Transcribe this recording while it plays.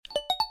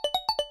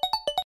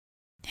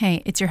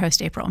Hey, it's your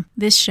host, April.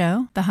 This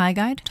show, The High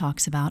Guide,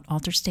 talks about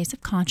altered states of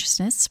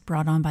consciousness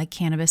brought on by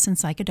cannabis and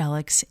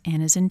psychedelics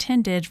and is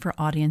intended for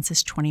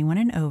audiences 21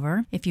 and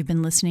over. If you've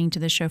been listening to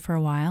the show for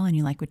a while and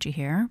you like what you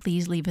hear,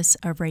 please leave us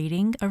a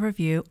rating, a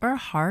review, or a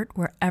heart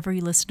wherever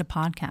you listen to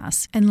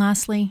podcasts. And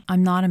lastly,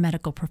 I'm not a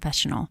medical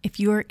professional.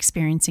 If you are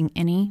experiencing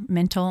any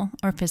mental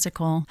or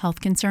physical health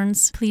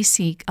concerns, please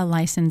seek a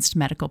licensed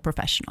medical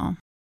professional.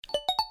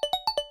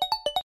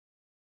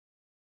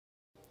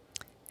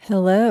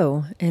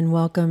 Hello, and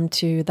welcome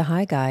to the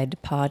High Guide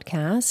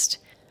podcast.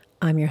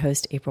 I'm your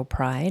host, April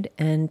Pride,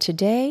 and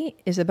today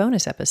is a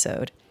bonus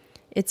episode.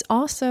 It's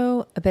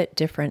also a bit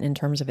different in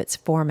terms of its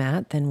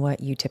format than what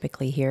you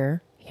typically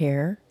hear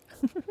here.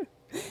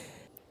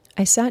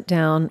 I sat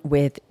down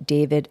with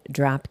David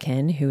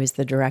Drapkin, who is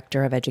the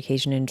Director of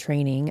Education and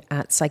Training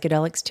at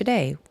Psychedelics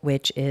Today,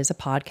 which is a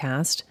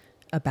podcast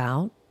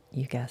about,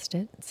 you guessed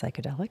it,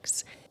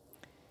 psychedelics.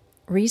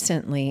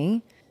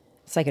 Recently,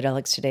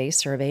 Psychedelics Today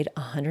surveyed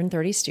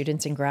 130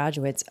 students and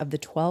graduates of the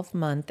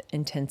 12-month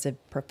intensive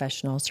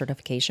professional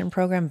certification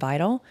program,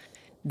 VITAL,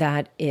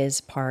 that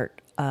is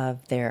part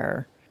of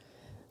their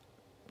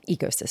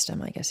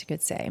ecosystem, I guess you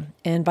could say.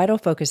 And VITAL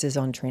focuses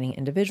on training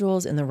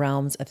individuals in the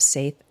realms of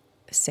safe,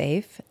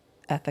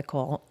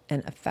 ethical,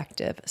 and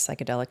effective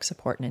psychedelic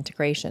support and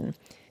integration.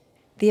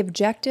 The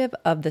objective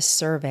of the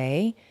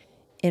survey,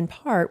 in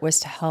part, was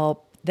to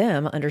help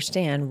them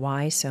understand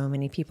why so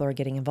many people are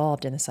getting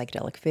involved in the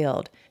psychedelic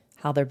field,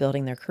 how they're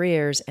building their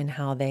careers, and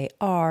how they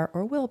are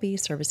or will be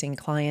servicing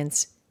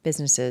clients,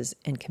 businesses,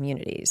 and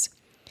communities.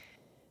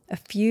 A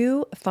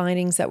few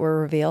findings that were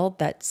revealed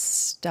that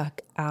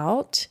stuck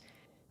out: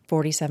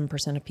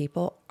 47% of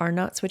people are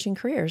not switching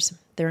careers.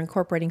 They're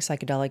incorporating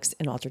psychedelics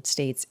and altered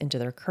states into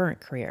their current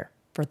career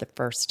for the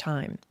first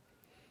time.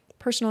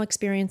 Personal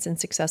experience and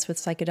success with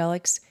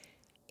psychedelics: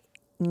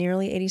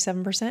 nearly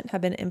 87%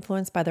 have been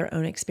influenced by their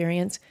own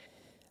experience.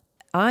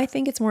 I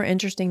think it's more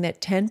interesting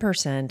that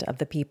 10% of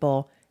the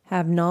people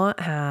have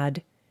not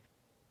had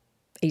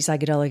a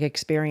psychedelic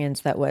experience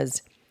that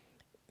was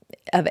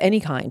of any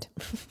kind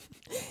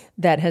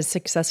that has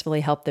successfully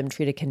helped them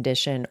treat a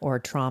condition or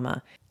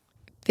trauma.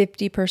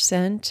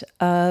 50%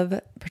 of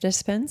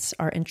participants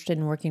are interested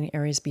in working in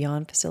areas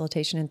beyond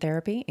facilitation and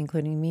therapy,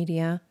 including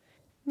media,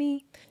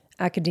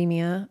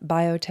 academia,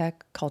 biotech,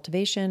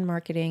 cultivation,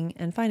 marketing,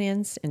 and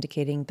finance,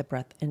 indicating the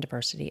breadth and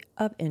diversity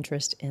of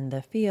interest in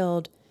the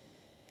field.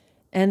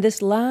 And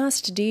this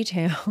last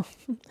detail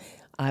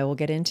I will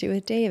get into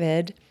with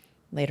David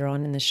later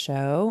on in the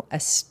show. A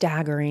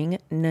staggering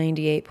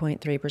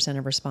 98.3%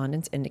 of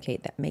respondents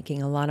indicate that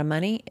making a lot of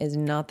money is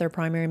not their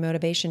primary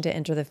motivation to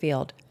enter the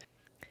field.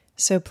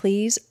 So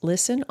please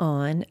listen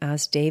on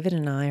as David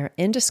and I are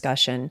in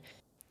discussion.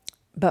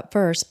 But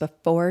first,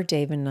 before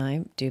David and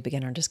I do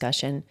begin our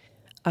discussion,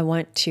 I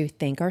want to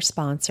thank our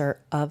sponsor,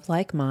 Of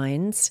Like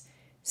Minds,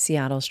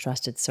 Seattle's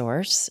trusted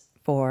source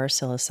for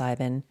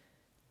psilocybin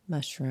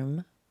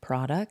mushroom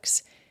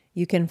products.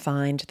 You can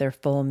find their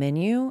full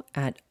menu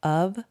at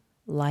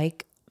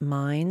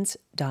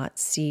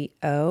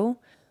oflikeminds.co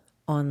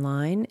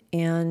online.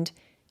 And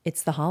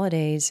it's the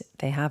holidays.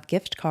 They have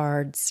gift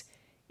cards.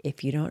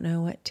 If you don't know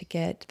what to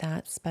get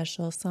that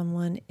special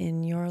someone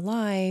in your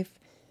life,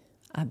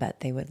 I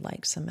bet they would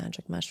like some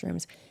magic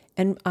mushrooms.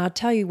 And I'll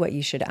tell you what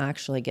you should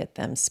actually get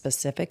them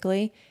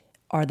specifically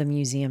are the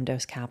museum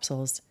dose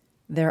capsules.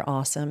 They're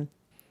awesome.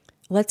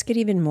 Let's get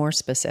even more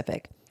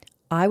specific.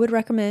 I would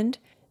recommend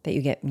that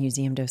you get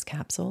museum dose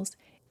capsules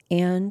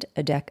and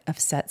a deck of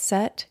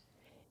set,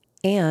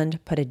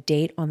 and put a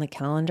date on the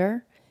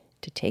calendar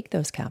to take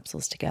those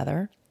capsules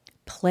together,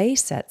 play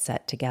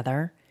set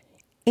together,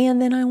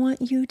 and then I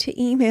want you to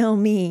email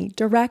me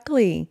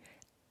directly.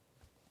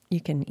 You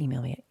can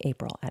email me at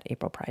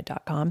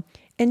april@aprilpride.com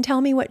and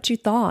tell me what you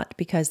thought,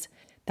 because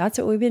that's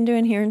what we've been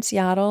doing here in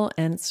Seattle,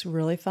 and it's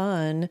really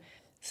fun,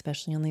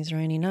 especially on these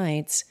rainy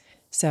nights.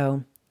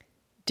 So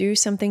do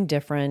something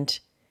different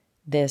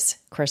this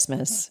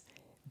Christmas.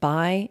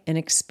 Buy an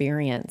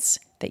experience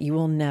that you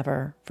will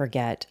never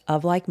forget.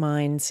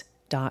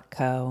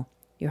 Oflikeminds.co.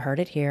 You heard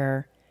it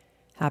here.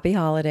 Happy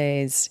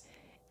holidays.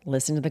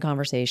 Listen to the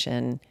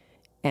conversation.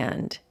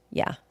 And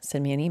yeah,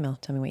 send me an email.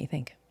 Tell me what you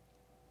think.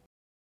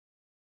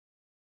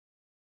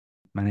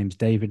 My name's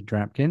David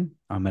Drapkin.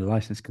 I'm a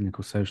licensed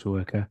clinical social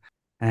worker.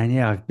 And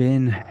yeah, I've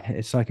been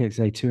at Psychedelics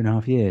Today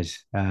 2.5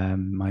 years.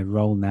 My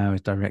role now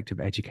is Director of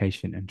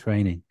Education and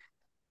Training.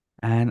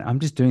 And I'm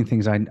just doing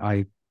things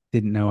I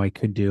didn't know I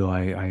could do,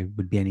 I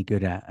would be any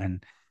good at.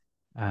 And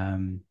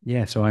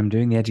so I'm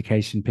doing the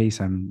education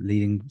piece. I'm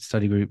leading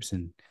study groups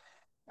and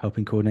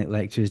helping coordinate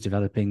lectures,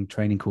 developing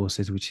training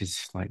courses, which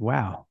is like,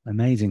 wow,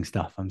 amazing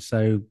stuff. I'm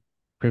so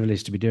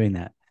privileged to be doing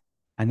that.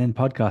 And then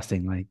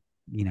podcasting,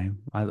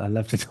 I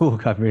love to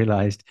talk, I've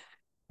realized.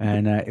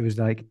 And it was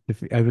like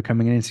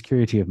overcoming an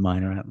insecurity of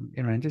mine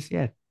around just,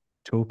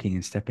 talking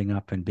and stepping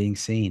up and being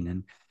seen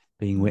and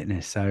being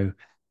witnessed. So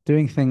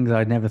doing things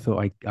I never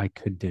thought I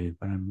could do,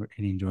 but I'm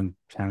really enjoying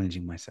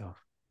challenging myself.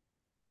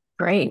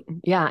 Great.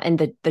 Yeah.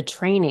 And the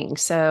training.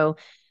 So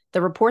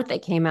the report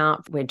that came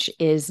out, which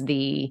is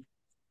the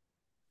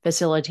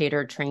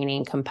facilitator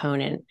training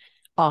component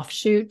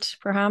offshoot,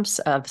 perhaps,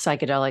 of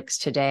Psychedelics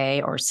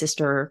Today, or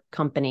sister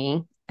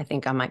company. I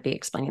think I might be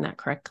explaining that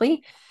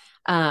correctly.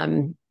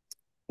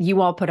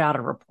 You all put out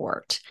a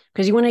report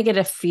because you want to get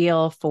a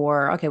feel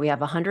for, okay, we have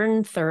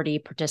 130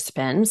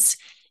 participants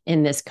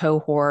in this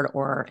cohort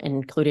or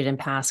included in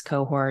past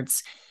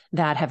cohorts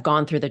that have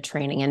gone through the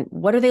training. And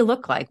what do they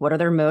look like? What are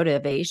their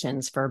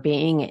motivations for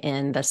being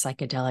in the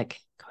psychedelic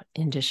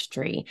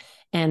industry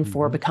and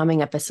for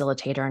becoming a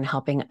facilitator and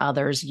helping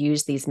others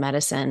use these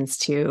medicines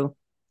to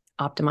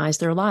optimize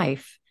their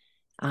life,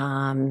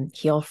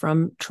 heal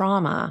from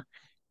trauma,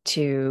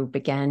 to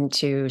begin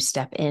to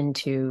step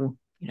into,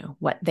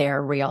 what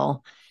their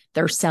real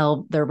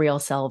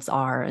selves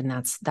are. And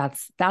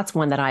that's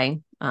one that I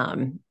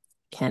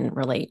can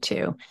relate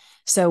to.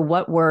 So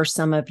what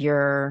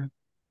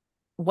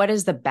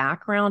is the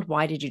background?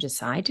 Why did you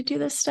decide to do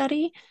this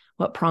study?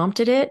 What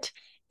prompted it?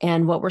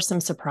 And what were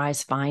some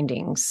surprise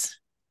findings?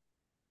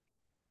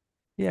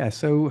 Yeah,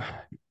 so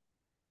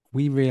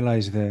we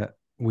realize that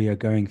we are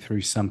going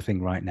through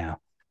something right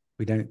now.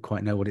 We don't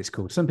quite know what it's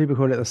called. Some people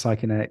call it the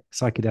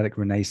psychedelic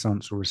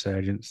renaissance or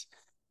resurgence,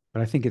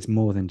 but I think it's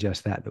more than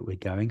just that we're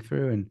going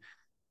through. And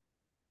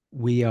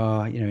we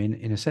are,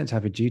 in a sense,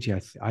 have a duty,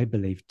 I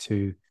believe,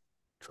 to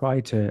try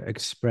to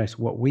express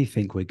what we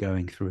think we're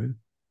going through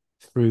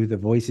the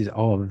voices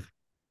of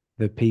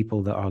the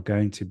people that are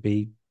going to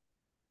be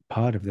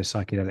part of the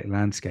psychedelic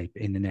landscape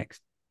in the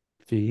next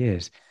few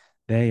years.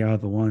 They are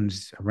the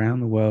ones around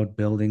the world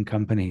building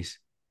companies,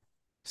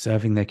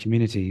 serving their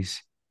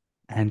communities,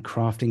 and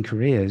crafting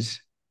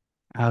careers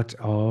out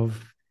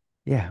of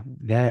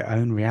their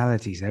own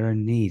realities, their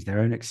own needs, their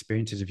own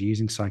experiences of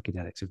using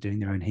psychedelics, of doing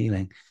their own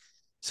healing.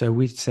 So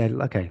we said,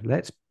 okay,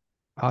 let's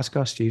ask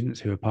our students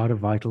who are part of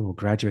Vital or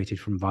graduated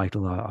from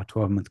Vital, our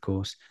 12-month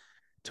course,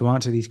 to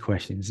answer these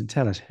questions and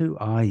tell us, who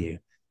are you?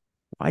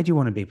 Why do you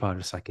want to be part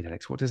of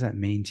psychedelics? What does that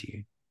mean to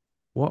you?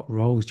 What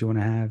roles do you want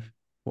to have?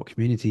 What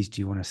communities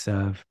do you want to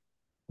serve?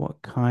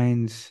 What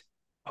kinds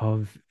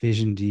of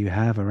vision do you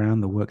have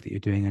around the work that you're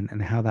doing,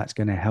 and how that's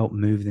going to help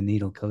move the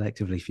needle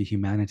collectively for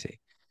humanity?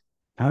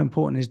 How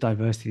important is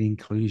diversity and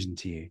inclusion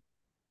to you?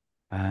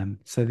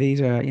 So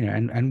these are,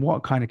 and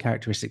what kind of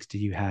characteristics do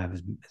you have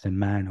as a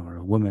man or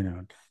a woman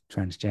or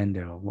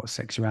transgender, or what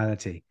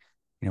sexuality,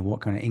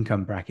 what kind of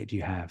income bracket do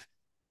you have?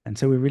 And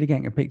so we're really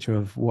getting a picture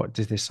of what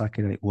does this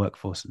psychedelic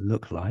workforce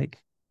look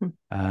like?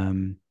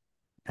 And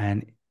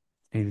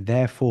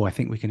therefore, I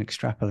think we can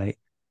extrapolate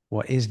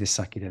what is this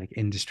psychedelic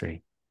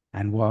industry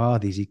and what are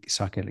these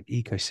psychedelic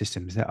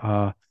ecosystems that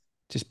are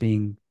just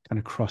being kind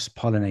of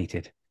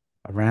cross-pollinated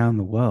around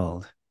the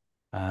world.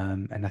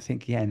 And I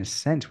think, in a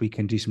sense, we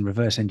can do some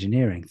reverse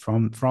engineering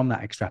from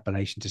that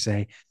extrapolation to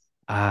say,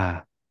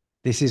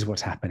 this is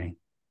what's happening.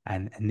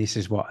 And this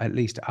is what at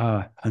least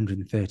our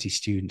 130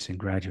 students and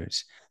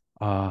graduates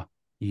are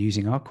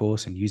using our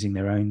course and using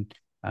their own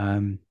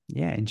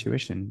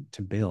intuition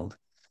to build.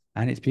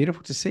 And it's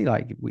beautiful to see,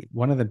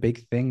 one of the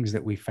big things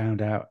that we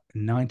found out,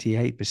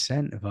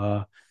 98% of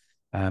our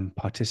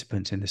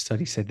participants in the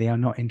study said they are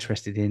not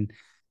interested in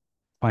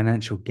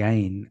financial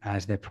gain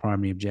as their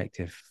primary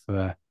objective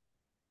for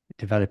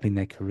developing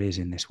their careers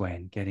in this way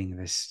and getting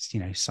this,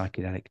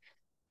 psychedelic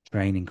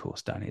training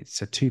course done. It's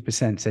so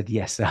 2% said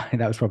yes. That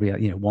was probably,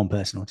 one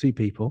person or two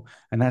people,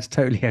 and that's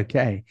totally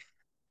okay.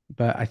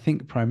 But I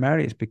think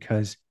primarily it's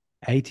because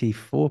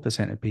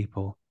 84% of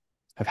people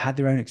have had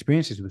their own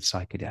experiences with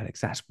psychedelics.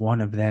 That's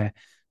one of their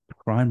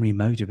primary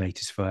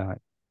motivators for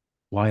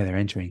why they're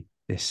entering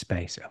this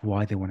space, of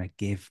why they want to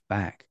give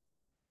back,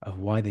 of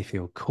why they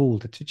feel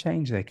called to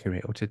change their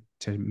career or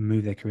to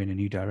move their career in a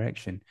new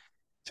direction.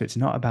 So it's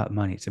not about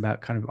money. It's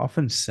about kind of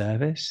often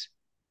service,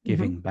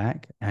 giving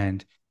back,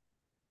 and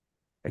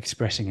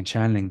expressing and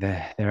channeling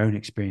their own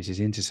experiences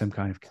into some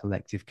kind of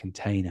collective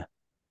container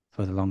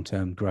for the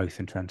long-term growth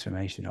and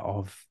transformation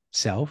of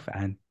self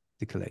and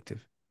the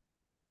collective.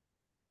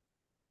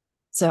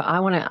 So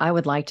I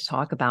would like to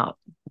talk about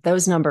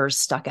those numbers.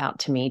 Stuck out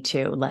to me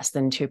too. Less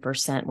than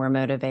 2% were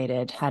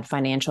motivated, had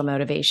financial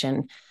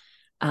motivation.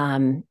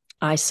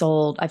 I've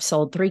sold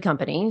 3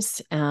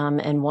 companies,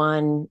 and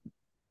one,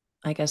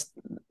 I guess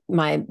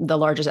the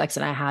largest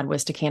exit I had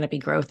was to Canopy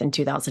Growth in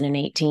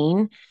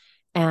 2018.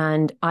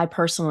 And I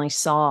personally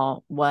saw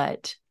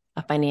what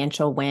a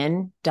financial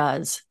win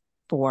does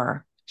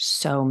for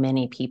so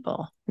many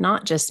people,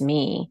 not just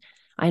me.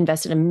 I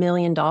invested $1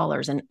 million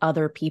in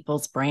other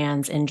people's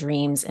brands and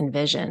dreams and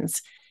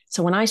visions.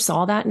 So when I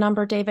saw that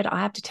number, David, I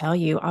have to tell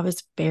you, I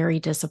was very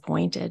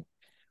disappointed.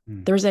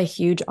 There's a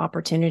huge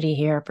opportunity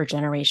here for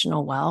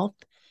generational wealth.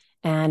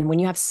 And when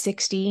you have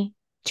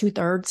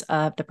 2/3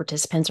 of the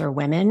participants are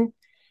women,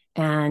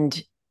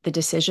 and the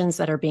decisions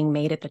that are being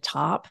made at the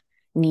top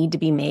need to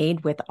be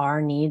made with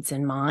our needs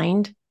in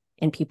mind,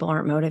 and people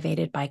aren't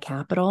motivated by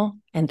capital,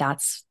 and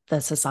that's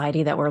the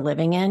society that we're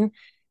living in,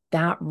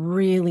 that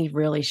really,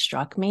 really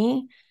struck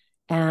me.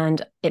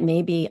 And it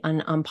may be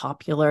an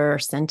unpopular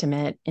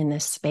sentiment in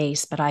this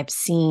space, but I've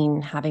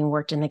seen, having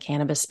worked in the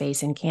cannabis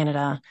space in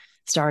Canada,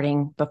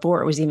 starting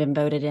before it was even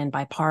voted in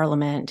by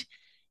Parliament,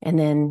 and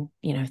then,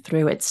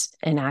 through its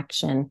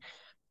inaction,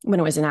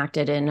 when it was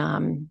enacted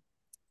in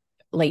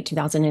late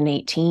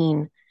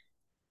 2018,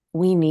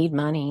 we need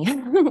money.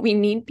 We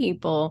need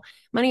people.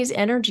 Money is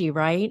energy,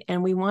 right?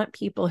 And we want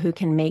people who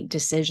can make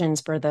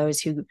decisions for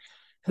those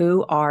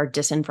who are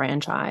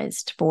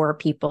disenfranchised, for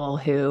people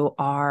who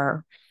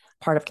are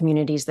part of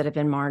communities that have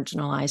been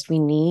marginalized. We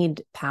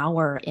need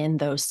power in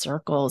those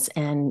circles,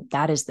 and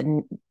that is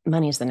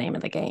money is the name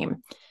of the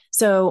game.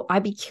 So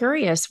I'd be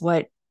curious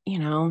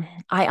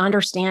I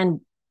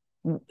understand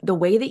the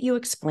way that you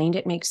explained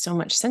it makes so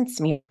much sense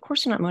to me. Of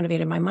course, you're not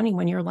motivated by money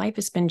when your life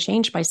has been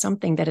changed by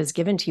something that is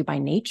given to you by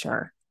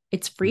nature.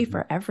 It's free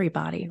for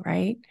everybody,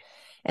 right?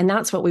 And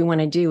that's what we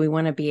want to do. We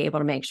want to be able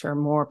to make sure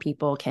more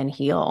people can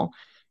heal.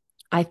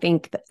 I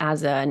think that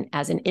as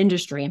an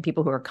industry and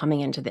people who are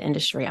coming into the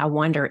industry, I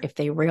wonder if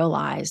they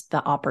realize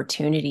the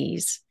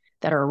opportunities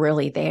that are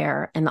really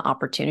there and the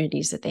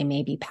opportunities that they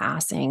may be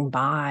passing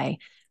by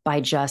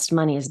just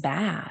money is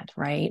bad,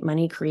 right?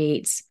 Money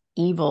creates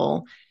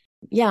evil.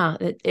 Yeah,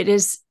 it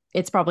is.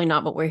 It's probably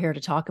not what we're here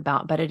to talk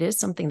about, but it is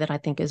something that I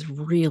think is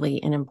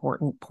really an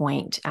important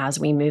point as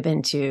we move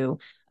into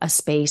a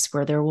space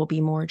where there will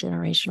be more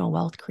generational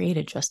wealth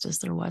created, just as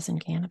there was in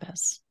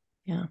cannabis.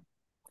 Yeah.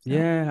 So.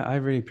 Yeah, I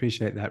really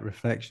appreciate that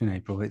reflection,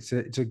 April. It's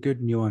a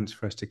good nuance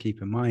for us to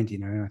keep in mind,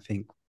 I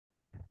think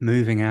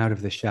moving out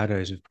of the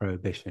shadows of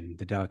prohibition,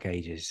 the dark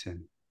ages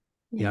and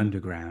the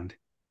underground.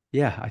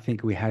 Yeah, I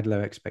think we had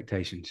low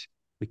expectations.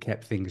 We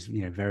kept things,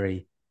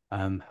 very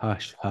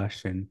hush,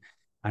 hush. And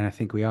I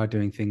think we are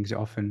doing things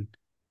often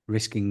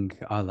risking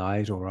our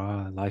lives or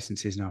our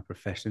licenses and our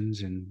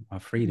professions and our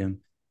freedom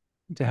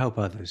to help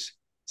others.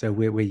 So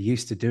we're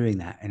used to doing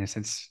that, in a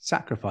sense,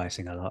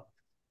 sacrificing a lot.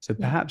 So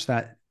perhaps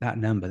that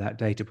number, that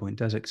data point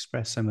does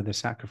express some of the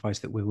sacrifice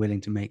that we're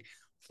willing to make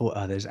for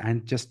others,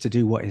 and just to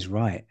do what is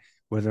right,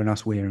 whether or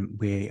not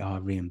we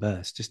are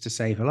reimbursed, just to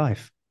save a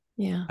life.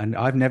 Yeah. And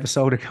I've never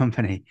sold a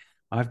company.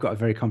 I've got a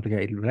very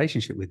complicated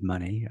relationship with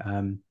money.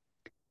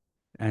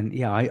 And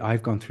yeah,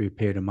 I've gone through a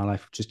period of my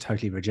life just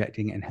totally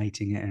rejecting it and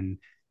hating it, and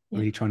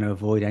really trying to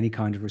avoid any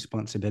kind of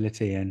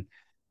responsibility and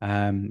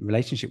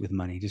relationship with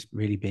money, just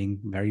really being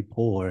very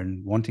poor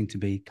and wanting to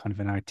be kind of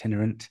an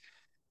itinerant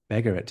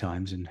beggar at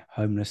times and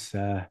homeless,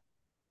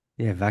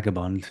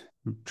 vagabond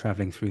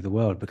traveling through the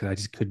world, because I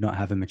just could not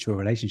have a mature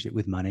relationship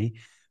with money.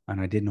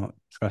 And I did not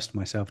trust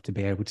myself to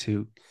be able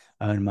to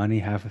earn money,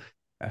 have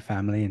a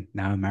family, and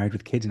now I'm married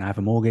with kids and I have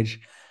a mortgage.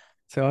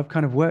 So I've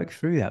kind of worked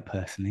through that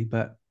personally.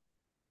 But,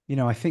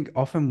 I think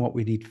often what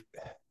we need,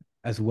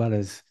 as well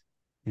as,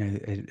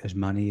 as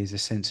money, is a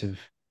sense of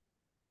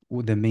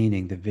the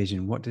meaning, the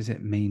vision. What does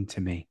it mean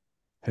to me?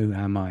 Who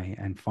am I?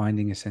 And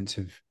finding a sense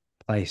of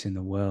place in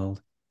the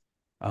world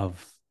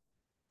of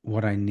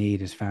what I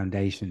need as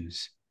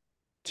foundations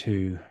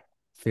to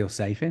feel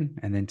safe in,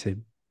 and then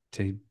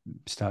to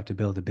start to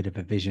build a bit of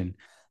a vision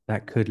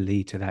that could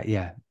lead to that,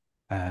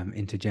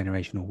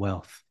 intergenerational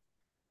wealth.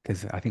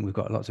 Because I think we've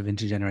got lots of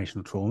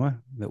intergenerational trauma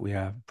that we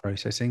are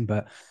processing,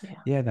 but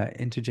that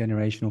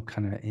intergenerational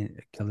kind of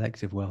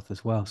collective wealth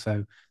as well.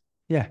 So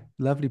yeah,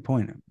 lovely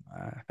point.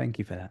 Thank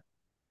you for that.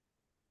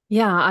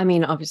 Yeah, I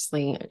mean,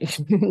 obviously,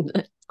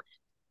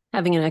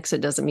 having an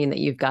exit doesn't mean that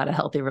you've got a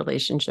healthy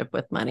relationship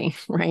with money,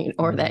 right?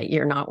 Or that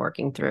you're not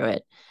working through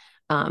it.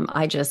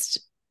 I just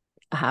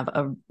have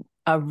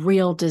a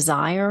real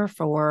desire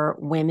for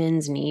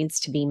women's needs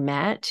to be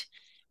met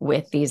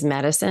with these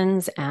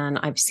medicines. And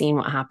I've seen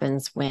what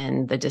happens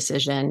when the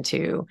decision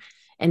to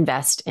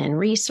invest in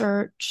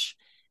research,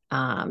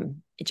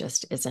 it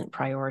just isn't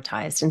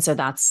prioritized. And so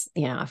that's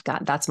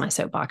my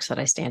soapbox that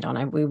I stand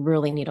on. We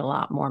really need a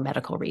lot more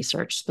medical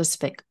research,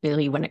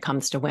 specifically when it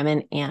comes to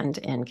women and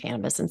in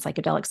cannabis and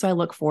psychedelics. So I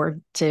look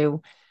forward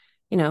to,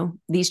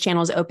 these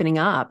channels opening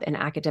up and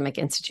academic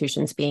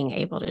institutions being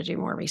able to do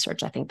more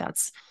research. I think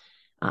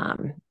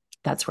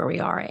that's where we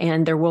are.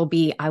 And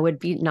I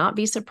would not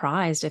be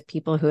surprised if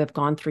people who have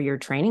gone through your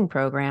training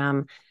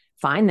program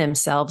find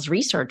themselves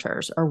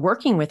researchers or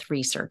working with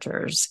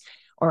researchers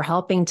or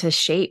helping to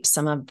shape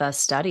some of the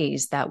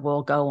studies that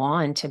will go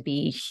on to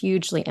be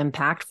hugely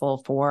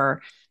impactful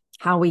for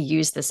how we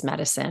use this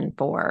medicine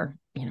for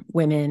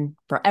women,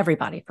 for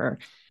everybody, for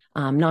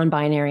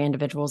non-binary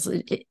individuals.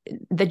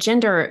 The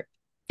gender,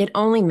 it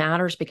only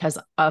matters because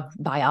of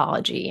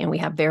biology. And we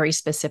have very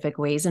specific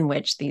ways in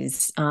which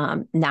these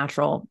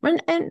natural,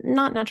 and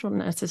not natural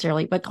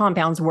necessarily, but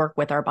compounds work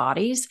with our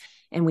bodies.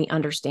 And we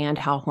understand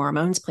how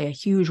hormones play a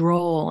huge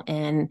role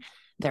in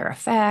their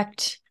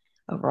effect,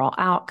 overall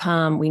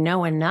outcome. We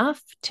know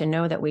enough to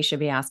know that we should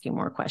be asking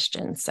more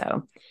questions.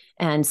 So,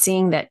 and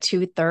seeing that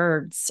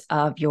 2/3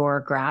 of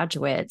your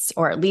graduates,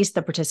 or at least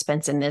the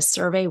participants in this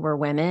survey, were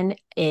women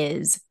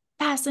is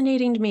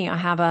fascinating to me. I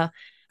have a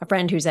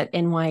friend who's at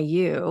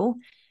NYU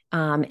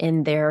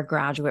in their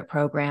graduate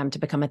program to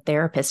become a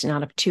therapist, and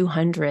out of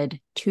 200,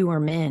 2 are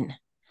men.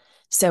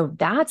 So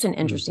that's an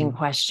interesting Mm-hmm.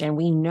 question.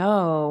 We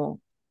know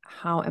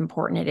how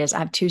important it is. I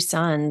have two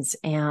sons,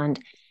 and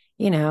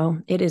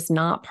it is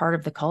not part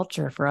of the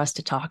culture for us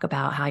to talk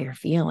about how you're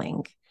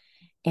feeling.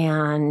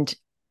 And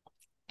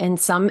in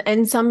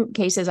some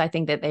cases, I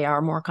think that they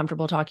are more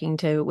comfortable talking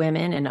to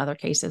women. In other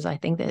cases, I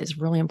think that it's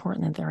really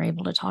important that they're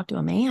able to talk to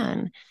a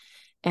man.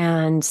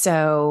 And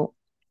so,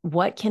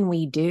 what can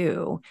we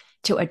do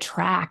to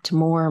attract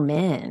more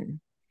men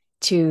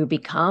to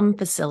become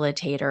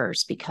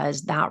facilitators?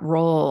 Because that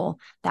role,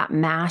 that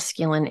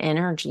masculine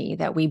energy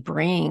that we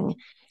bring,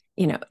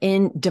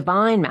 in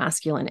divine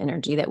masculine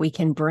energy that we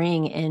can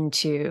bring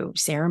into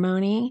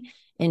ceremony,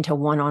 into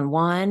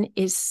one-on-one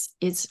is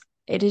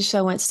it is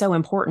so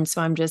important.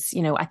 So I'm just,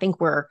 I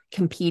think we're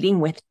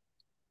competing with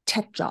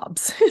tech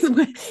jobs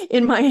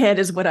in my head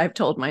is what I've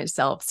told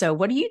myself. So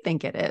what do you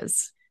think it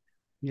is?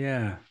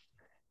 Yeah.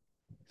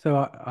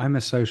 So I'm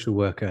a social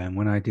worker, and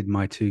when I did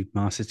my two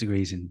master's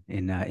degrees in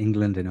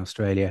England and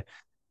Australia,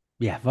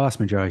 yeah, vast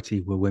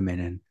majority were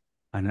women,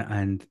 and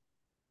I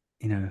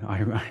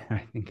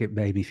think it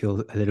made me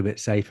feel a little bit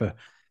safer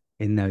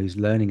in those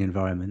learning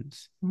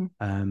environments. Mm-hmm.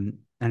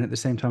 And at the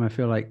same time, I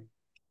feel like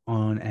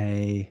on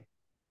a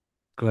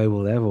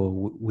global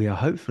level, we are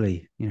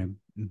hopefully,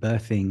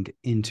 birthing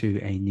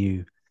into a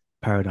new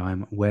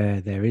paradigm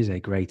where there is a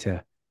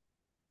greater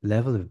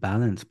level of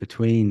balance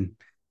between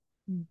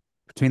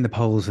the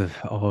poles of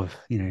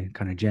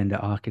kind of gender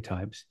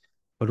archetypes,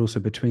 but also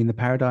between the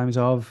paradigms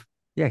of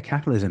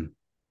capitalism,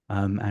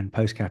 and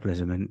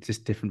post-capitalism, and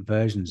just different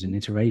versions and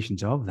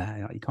iterations of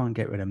that. Like, you can't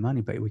get rid of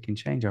money, but we can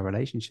change our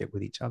relationship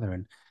with each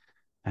other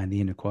and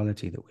the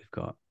inequality that we've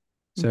got.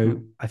 So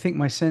Mm-hmm. I think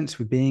my sense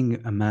with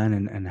being a man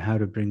and how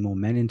to bring more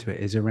men into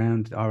it is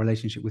around our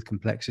relationship with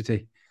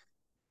complexity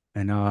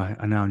and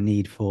our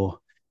need for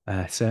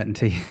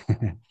certainty.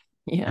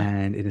 Yeah.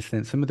 And in a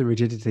sense, some of the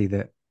rigidity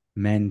that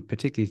men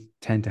particularly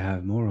tend to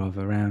have more of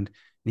around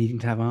needing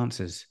to have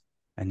answers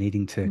and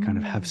needing to kind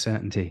of have Mm.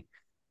 certainty.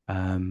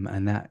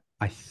 And that,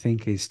 I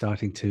think, is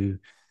starting to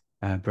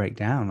break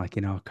down, like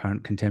in our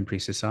current contemporary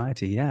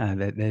society. Yeah,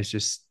 there's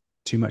just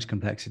too much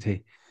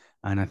complexity.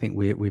 And I think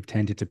we've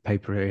tended to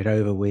paper it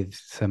over with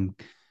some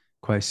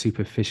quite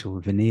superficial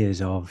veneers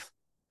of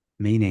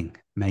meaning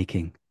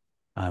making,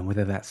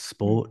 whether that's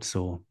sports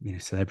or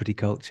celebrity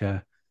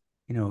culture,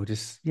 or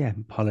just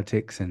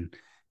politics and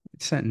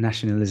certain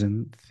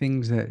nationalism,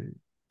 things that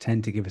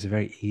tend to give us a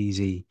very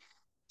easy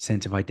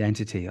sense of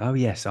identity. Oh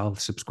yes, I'll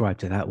subscribe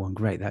to that one.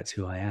 Great, that's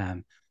who I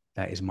am.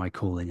 That is my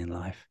calling in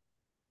life.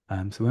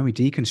 So when we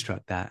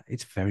deconstruct that,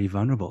 it's very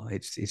vulnerable.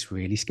 It's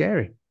really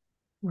scary.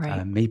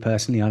 Right. Me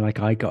personally,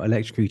 I got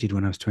electrocuted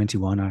when I was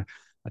 21. I'll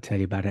tell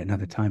you about it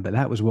another time. But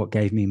that was what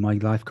gave me my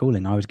life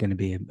calling. I was going to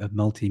be a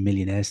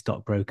multi-millionaire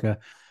stockbroker,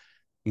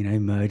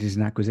 mergers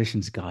and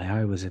acquisitions guy.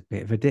 I was a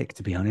bit of a dick,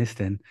 to be honest.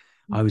 And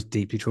I was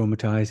deeply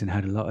traumatized and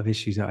had a lot of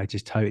issues that I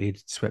just totally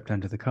swept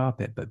under the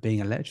carpet. But being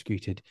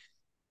electrocuted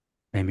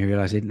made me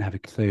realize I didn't have a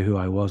clue who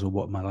I was or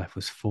what my life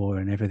was for.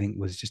 And everything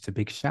was just a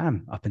big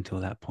sham up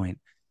until that point.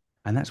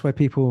 And that's why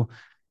people,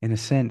 in a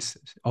sense,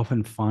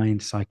 often find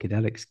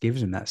psychedelics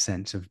gives them that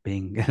sense of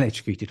being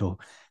electrocuted or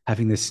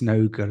having the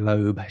snow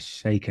globe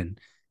shaken,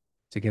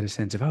 to get a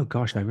sense of, oh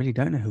gosh, I really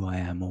don't know who I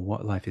am or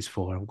what life is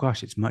for. Oh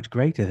gosh, it's much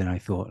greater than I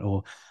thought,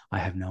 or I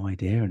have no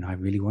idea and I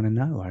really want to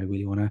know. I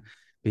really want to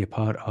be a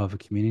part of a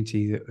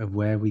community of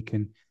where we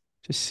can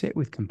just sit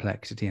with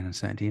complexity and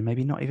uncertainty, and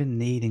maybe not even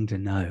needing to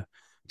know,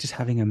 just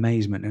having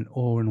amazement and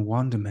awe and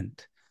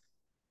wonderment,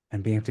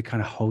 and being able to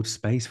kind of hold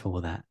space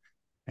for that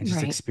and just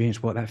Right.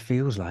 experience what that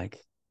feels like.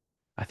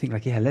 I think,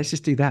 like, yeah, let's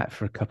just do that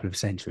for a couple of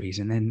centuries,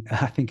 and then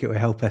I think it will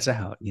help us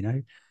out.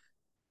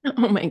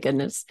 Oh my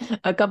goodness.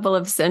 A couple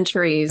of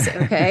centuries.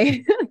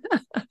 Okay.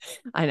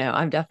 I know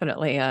I'm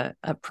definitely a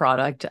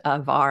product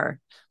of our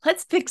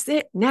let's fix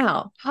it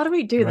now. How do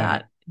we do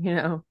Right.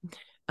 that?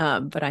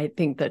 But I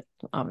think that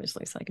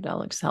obviously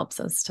psychedelics helps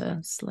us to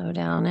slow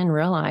down and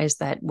realize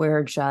that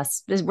we're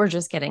just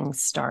getting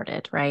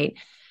started, right?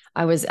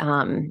 I was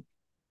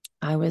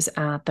I was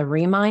at the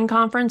Remind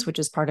conference, which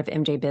is part of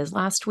MJ Biz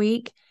last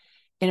week,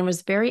 and it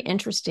was very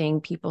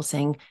interesting. People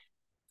saying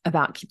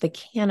about the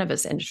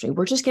cannabis industry,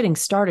 we're just getting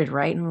started,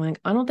 right? And I'm like,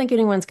 I don't think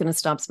anyone's going to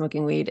stop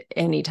smoking weed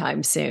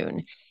anytime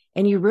soon.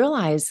 And you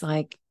realize,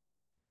 like,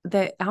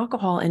 the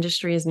alcohol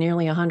industry is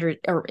nearly 100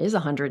 or is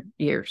 100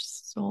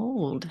 years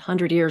old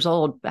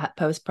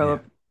post Yeah.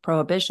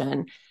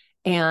 prohibition.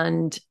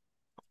 And,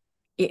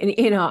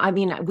 I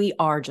mean, we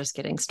are just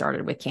getting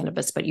started with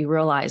cannabis, but you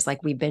realize,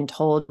 like, we've been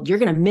told you're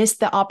going to miss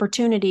the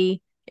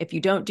opportunity if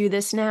you don't do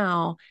this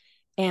now.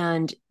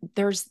 And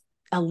there's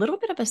a little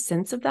bit of a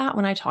sense of that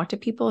when I talk to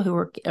people who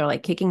are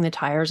like kicking the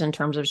tires in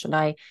terms of should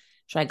I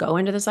go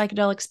into the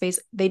psychedelic space?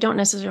 They don't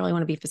necessarily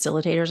want to be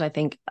facilitators. I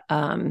think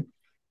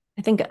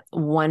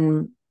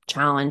one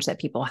challenge that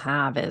people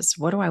have is,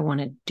 what do I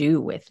want to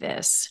do with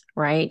this?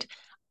 Right.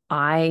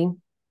 I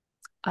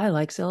I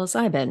like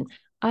psilocybin.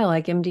 I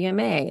like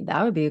MDMA.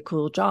 That would be a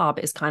cool job,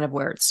 is kind of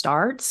where it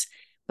starts.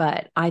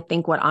 But I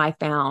think what I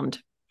found,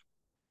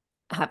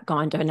 have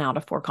gone to now to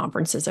 4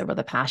 conferences over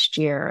the past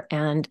year.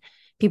 And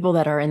people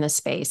that are in the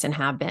space and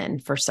have been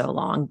for so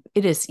long,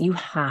 it is, you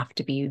have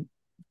to be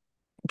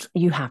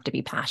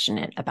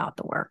passionate about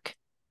the work,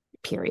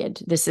 period.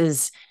 This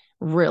is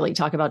really,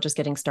 talk about just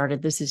getting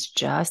started. This is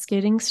just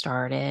getting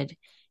started.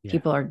 Yeah.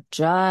 People are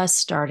just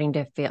starting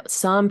to feel,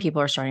 some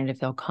people are starting to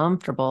feel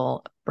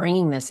comfortable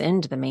bringing this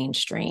into the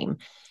mainstream.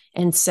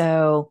 And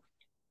so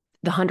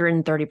the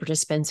 130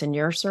 participants in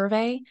your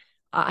survey,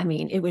 I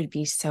mean, it would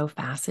be so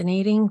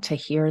fascinating to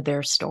hear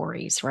their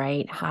stories,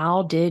 right?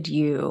 How did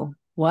you,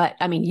 what,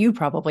 I mean, you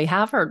probably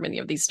have heard many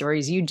of these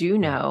stories. You do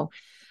know.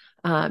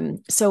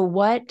 So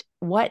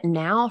what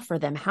now for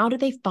them? How do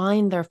they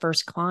find their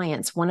first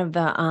clients? One of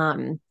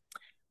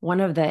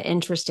the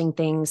interesting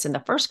things in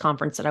the first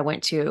conference that I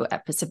went to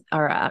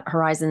at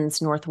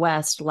Horizons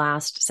Northwest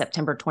last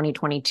September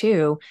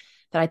 2022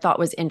 that I thought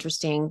was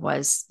interesting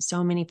was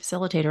so many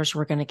facilitators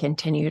were going to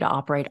continue to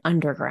operate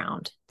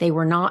underground. They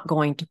were not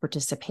going to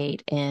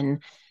participate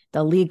in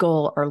the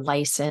legal or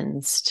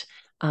licensed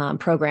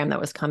program that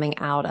was coming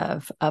out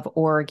of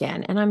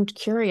Oregon. And I'm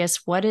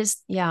curious, what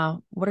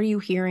are you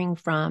hearing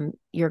from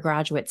your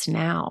graduates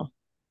now?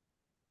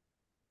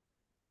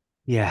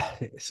 Yeah.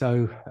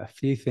 So a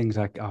few things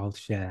I'll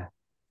share.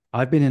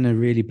 I've been in a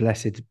really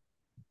blessed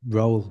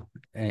role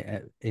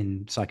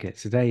in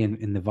Psychedelics Today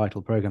in the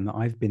Vital program that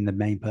I've been the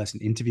main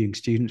person interviewing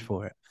students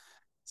for it.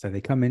 So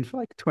they come in for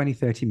like 20,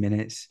 30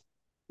 minutes.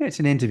 It's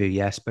an interview,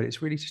 yes, but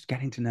it's really just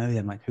getting to know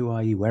them. Like, who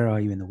are you? Where are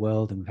you in the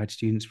world? And we've had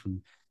students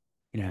from,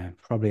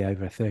 probably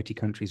over 30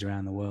 countries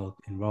around the world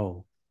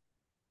enroll.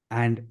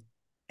 And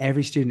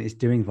every student is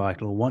doing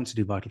Vital or wants to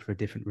do Vital for a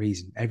different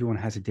reason. Everyone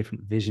has a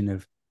different vision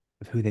of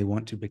who they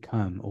want to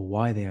become or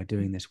why they are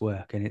doing this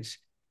work. And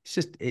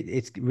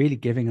it's really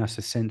giving us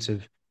a sense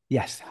of,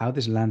 yes, how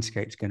this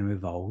landscape is going to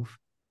evolve.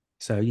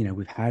 So,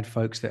 we've had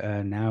folks that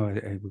are now,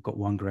 we've got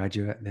one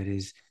graduate that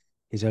is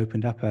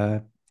opened up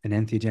an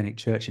entheogenic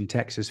church in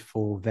Texas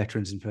for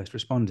veterans and first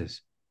responders.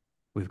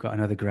 We've got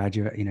another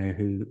graduate,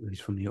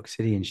 who's from New York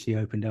City, and she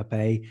opened up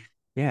a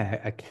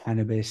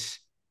cannabis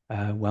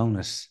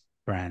wellness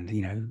brand,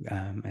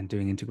 and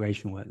doing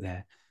integration work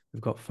there.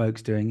 We've got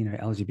folks doing,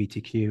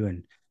 LGBTQ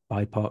and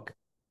BIPOC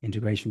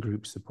integration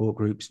groups, support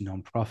groups,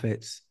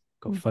 nonprofits,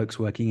 got folks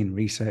working in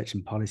research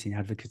and policy and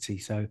advocacy.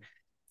 So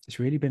it's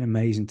really been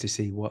amazing to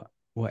see what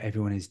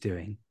everyone is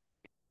doing.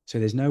 So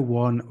there's no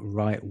one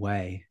right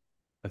way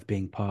of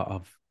being part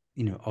of,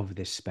 of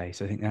this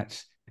space. I think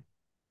that's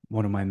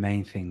one of my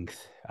main things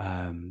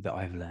that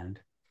I've learned.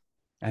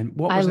 And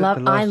what was the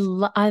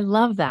last? I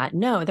love that.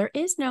 No, there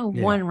is no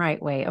one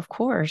right way. Of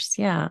course.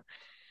 Yeah.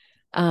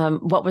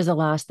 What was the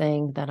last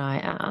thing that I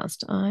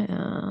asked? I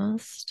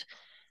asked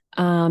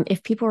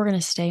if people were going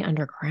to stay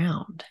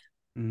underground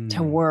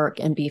to work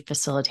and be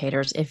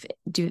facilitators.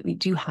 Do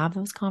you have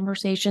those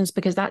conversations?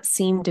 Because that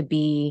seemed to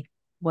be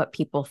what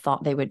people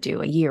thought they would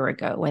do a year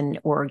ago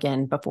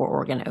before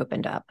Oregon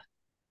opened up.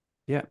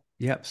 Yeah.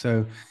 Yeah.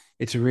 So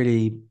it's a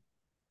really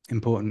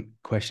important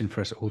question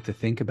for us all to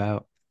think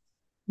about.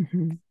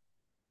 Mm-hmm.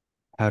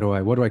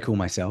 What do I call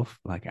myself?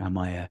 Like, am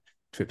I a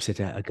trip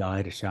sitter, a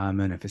guide, a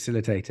shaman, a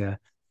facilitator,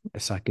 a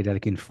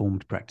psychedelic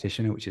informed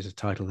practitioner, which is a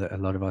title that a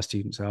lot of our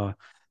students are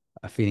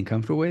feeling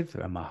comfortable with?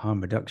 I'm a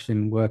harm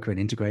reduction worker, an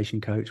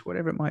integration coach,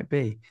 whatever it might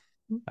be,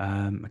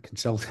 a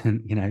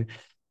consultant,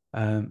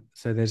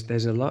 so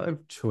there's a lot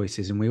of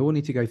choices, and we all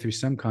need to go through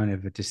some kind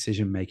of a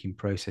decision-making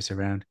process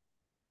around,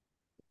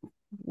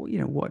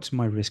 what's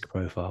my risk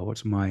profile?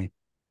 What's my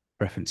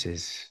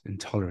preferences and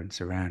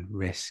tolerance around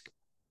risk?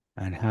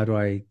 And how do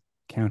I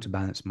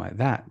counterbalance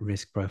that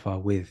risk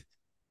profile with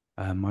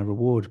my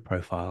reward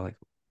profile? Like,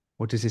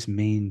 what does this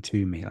mean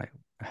to me? Like,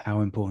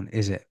 how important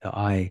is it that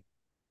I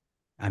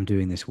am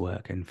doing this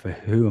work, and for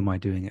who am I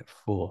doing it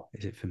for?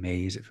 Is it for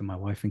me? Is it for my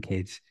wife and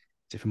kids?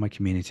 Is it for my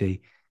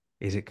community?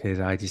 Is it because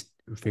I just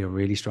feel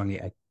really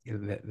strongly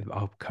that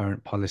our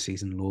current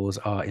policies and laws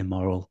are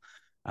immoral,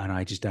 and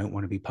I just don't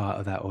want to be part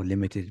of that or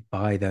limited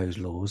by those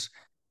laws?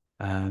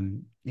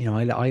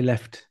 I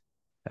left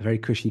a very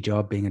cushy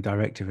job being a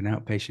director of an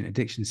outpatient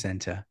addiction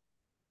center,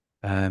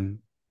 10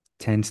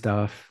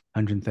 staff,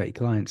 130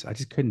 clients. I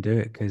just couldn't do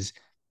it because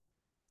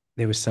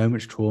there was so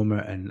much trauma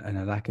and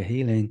a lack of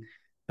healing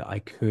that I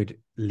could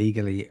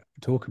legally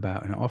talk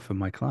about and offer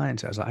my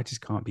clients. I was like, I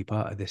just can't be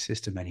part of this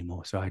system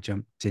anymore. So I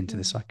jumped into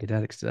the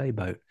Psychedelics Today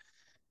boat.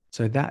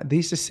 So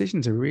these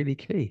decisions are really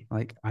key.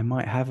 Like, I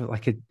might have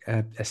like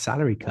a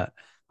salary cut.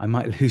 I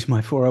might lose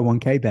my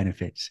 401k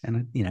benefits,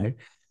 and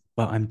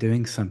but I'm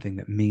doing something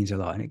that means a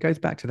lot. And it goes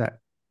back to that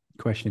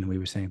question we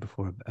were saying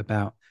before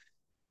about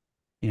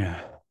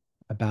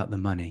the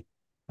money.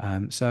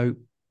 So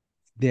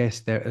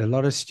yes, a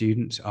lot of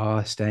students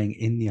are staying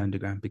in the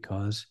underground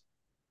because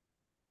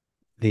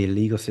the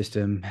legal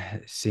system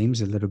seems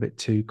a little bit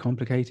too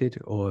complicated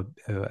or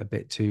a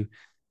bit too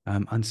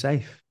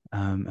unsafe.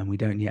 And we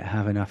don't yet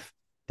have enough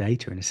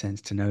data, in a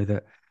sense, to know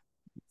that,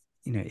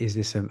 is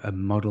this a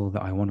model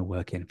that I want to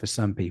work in? For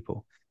some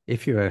people,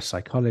 if you're a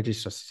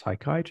psychologist or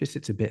psychiatrist,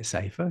 it's a bit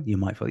safer. You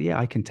might feel,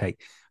 I can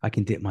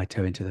dip my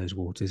toe into those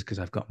waters because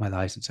I've got my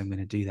license. I'm going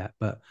to do that.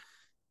 But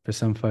for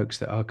some folks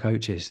that are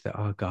coaches, that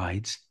are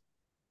guides,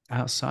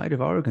 outside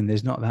of Oregon,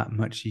 there's not that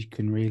much you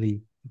can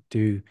really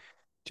do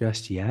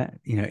just yet,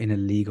 in a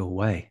legal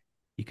way.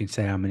 You can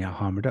say I'm a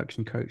harm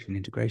reduction coach, an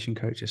integration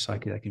coach, a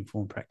psychedelic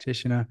informed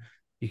practitioner.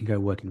 You can go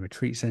work in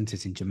retreat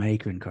centers in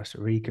Jamaica and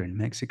Costa Rica and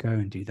Mexico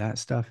and do that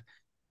stuff.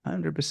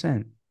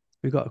 100%.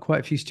 We've got quite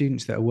a few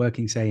students that are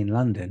working, say, in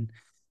London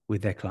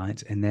with their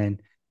clients, and then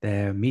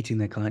they're meeting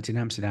their clients in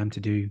Amsterdam to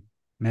do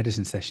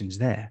medicine sessions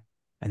there.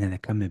 And then they're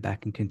coming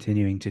back and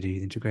continuing to do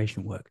the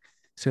integration work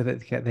so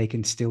that they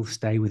can still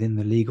stay within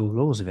the legal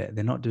laws of it.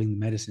 They're not doing the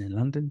medicine in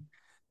London.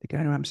 They're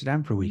going to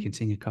Amsterdam for a week and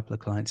seeing a couple of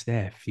clients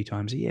there a few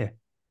times a year.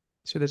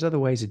 So there's other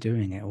ways of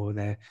doing it, or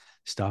they're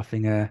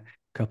staffing a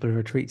couple of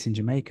retreats in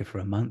Jamaica for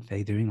a month.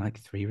 They're doing like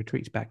 3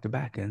 retreats back to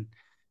back, and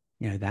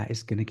that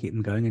is going to keep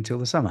them going until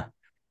the summer.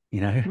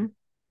 So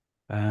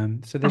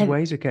there's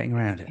ways of getting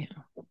around it.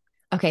 Yeah.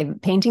 Okay,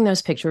 painting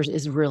those pictures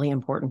is really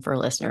important for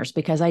listeners,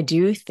 because I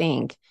do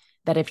think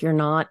that if you're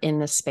not in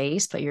the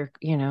space, but you're,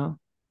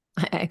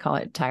 I call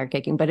it tire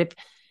kicking, but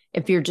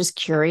if you're just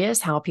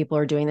curious how people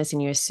are doing this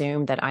and you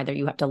assume that either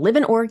you have to live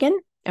in Oregon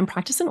and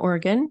practice in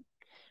Oregon,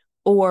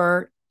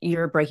 or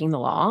you're breaking the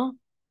law,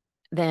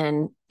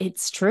 then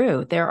it's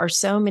true. There are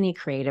so many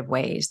creative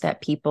ways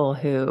that people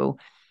who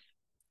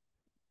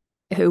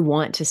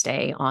want to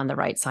stay on the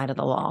right side of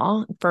the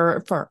law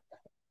for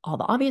all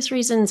the obvious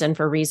reasons, and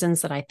for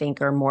reasons that I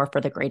think are more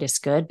for the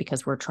greatest good,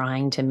 because we're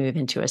trying to move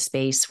into a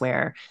space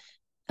where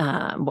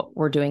what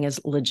we're doing is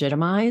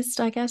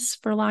legitimized, I guess,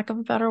 for lack of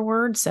a better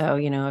word. So,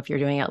 if you're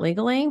doing it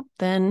legally,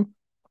 then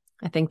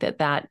I think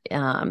that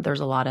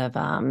there's a lot of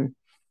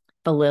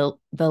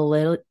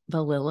validity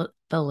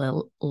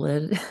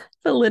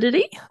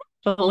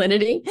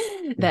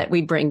that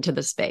we bring to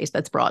the space,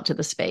 that's brought to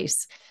the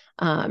space.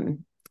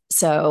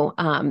 So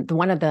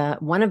one of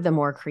the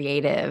more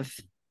creative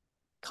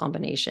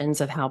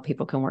combinations of how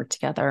people can work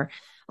together.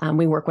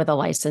 We work with a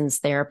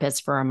licensed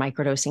therapist for a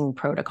microdosing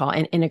protocol,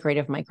 an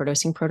integrative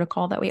microdosing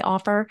protocol that we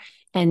offer.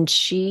 And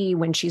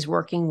when she's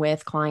working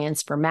with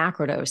clients for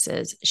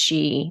macrodoses,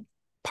 she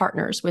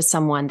partners with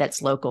someone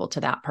that's local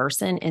to that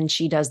person, and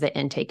she does the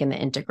intake and the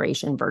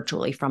integration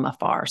virtually from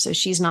afar. So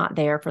she's not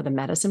there for the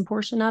medicine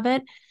portion of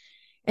it.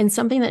 And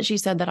something that she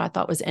said that I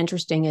thought was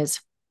interesting is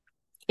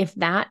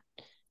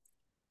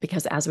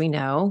because as we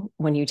know,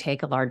 when you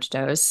take a large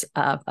dose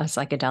of a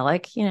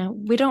psychedelic,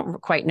 we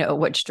don't quite know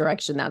which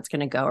direction that's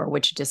going to go or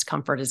which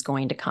discomfort is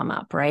going to come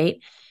up,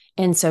 right?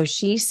 And so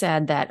she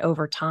said that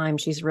over time,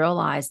 she's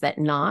realized that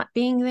not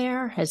being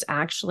there has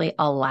actually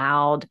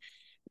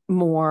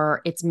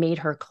it's made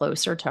her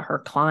closer to her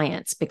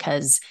clients,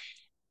 because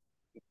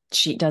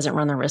she doesn't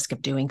run the risk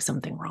of doing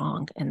something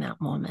wrong in that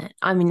moment.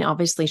 I mean,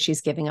 obviously she's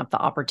giving up the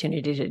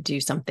opportunity to do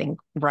something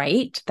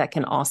right that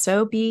can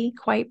also be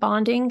quite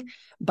bonding,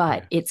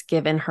 but it's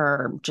given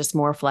her just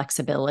more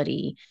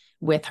flexibility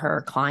with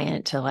her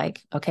client to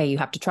like, okay, you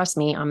have to trust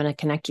me. I'm going to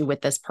connect you with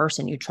this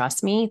person. You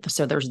trust me.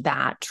 So there's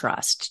that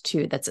trust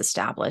too that's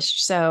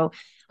established. So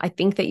I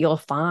think that you'll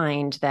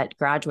find that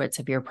graduates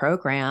of your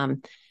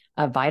program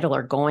of Vital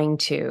they're going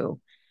to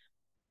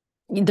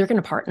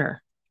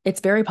partner. It's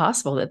very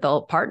possible that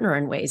they'll partner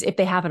in ways if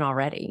they haven't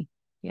already.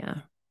 Yeah.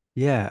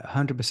 Yeah,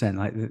 100%.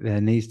 Like there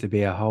needs to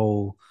be a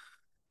whole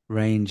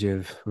range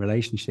of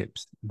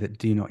relationships that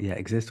do not yet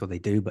exist, or they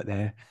do, but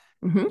they're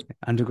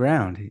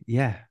underground.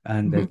 Yeah.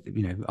 And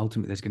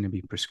ultimately there's going to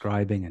be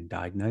prescribing and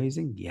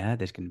diagnosing. Yeah.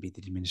 There's going to be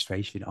the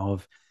administration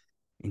of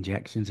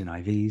injections and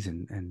IVs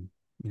and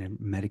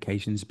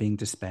medications being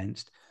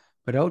dispensed.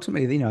 But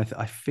ultimately,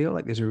 I feel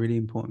like there's a really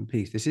important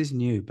piece. This is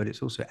new, but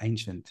it's also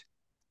ancient.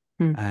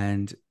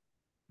 And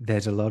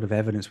there's a lot of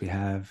evidence we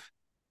have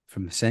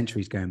from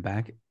centuries going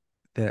back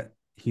that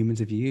humans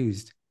have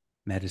used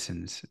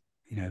medicines,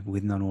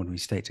 with non-ordinary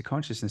states of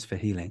consciousness for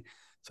healing.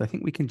 So I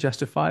think we can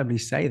justifiably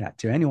say that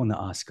to anyone that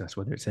asks us,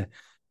 whether it's a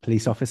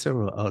police officer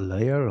or a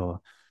lawyer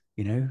or,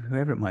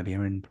 whoever it might be,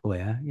 or an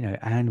employer,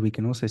 and we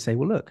can also say,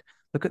 well,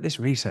 look at this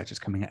research that's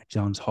coming out of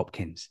Johns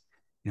Hopkins,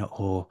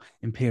 or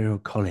Imperial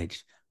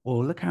College,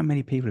 or look how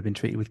many people have been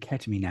treated with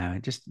ketamine now.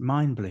 And just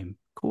mind-blowing,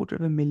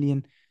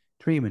 250,000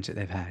 treatments that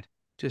they've had.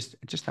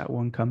 Just that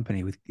one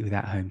company with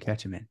at-home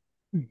ketamine.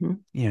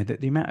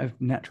 The amount of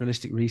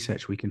naturalistic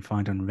research we can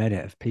find on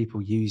Reddit of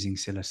people using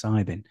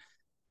psilocybin,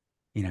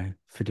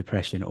 for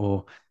depression,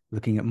 or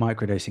looking at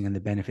microdosing and the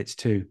benefits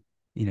too.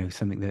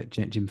 Something that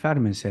Jim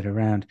Fadiman said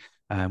around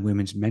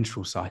women's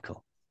menstrual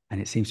cycle,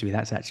 and it seems to be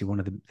that's actually one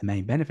of the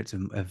main benefits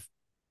of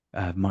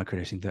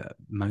microdosing, that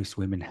most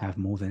women have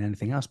more than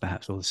anything else,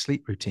 perhaps, or the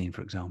sleep routine,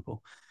 for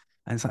example.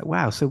 And it's like,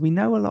 wow, so we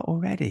know a lot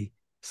already.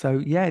 So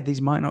yeah,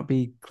 these might not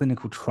be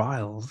clinical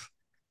trials,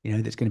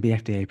 that's going to be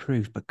FDA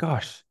approved, but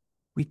gosh,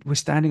 we're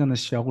standing on the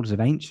shoulders of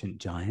ancient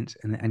giants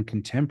and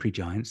contemporary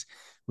giants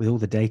with all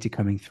the data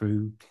coming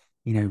through,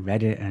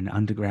 Reddit and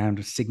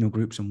underground signal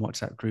groups and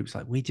WhatsApp groups.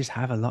 Like, we just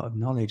have a lot of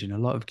knowledge and a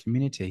lot of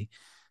community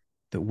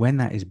that when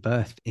that is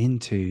birthed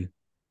into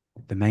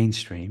the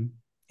mainstream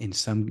in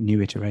some new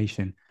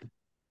iteration,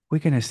 we're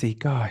going to see,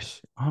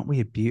 gosh, aren't we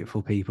a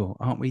beautiful people?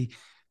 Aren't we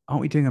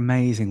doing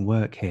amazing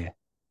work here?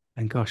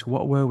 And gosh,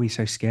 what were we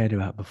so scared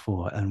about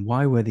before? And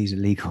why were these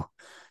illegal?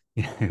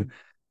 You know,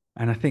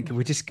 and I think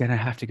we're just going to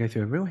have to go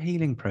through a real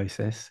healing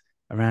process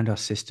around our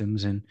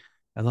systems and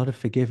a lot of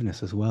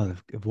forgiveness as well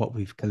of what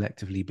we've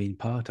collectively been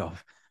part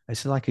of.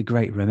 It's like a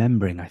great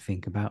remembering, I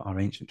think, about our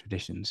ancient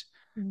traditions.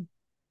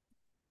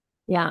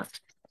 Yeah,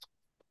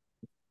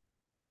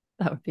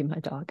 that would be my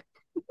dog.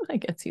 I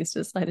guess he's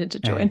decided to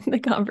Hey, join the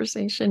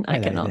conversation. I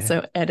can hello there.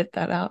 also edit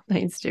that out.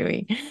 Thanks,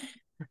 Dewey.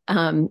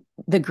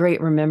 The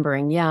great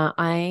remembering. Yeah,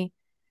 I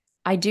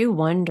do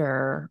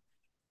wonder.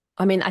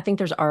 I mean, I think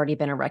there's already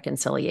been a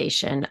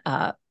reconciliation.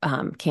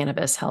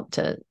 Cannabis helped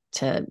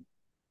to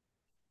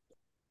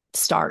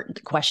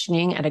start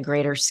questioning at a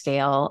greater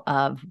scale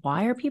of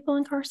why are people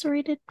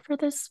incarcerated for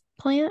this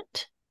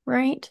plant,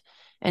 right?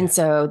 And Yeah.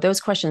 so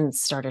those questions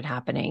started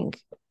happening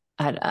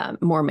at a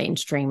more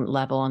mainstream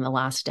level in the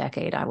last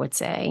decade, I would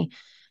say.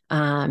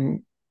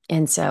 Um,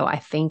 and so I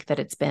think that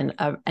it's been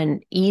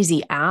an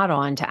easy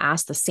add-on to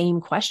ask the same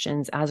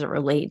questions as it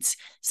relates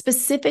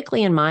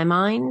specifically in my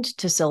mind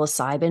to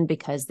psilocybin,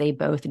 because they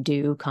both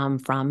do come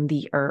from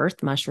the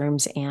earth,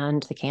 mushrooms,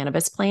 and the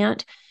cannabis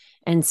plant.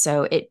 And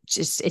so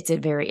it's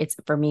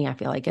for me, I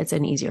feel like it's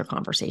an easier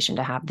conversation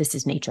to have. This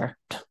is nature,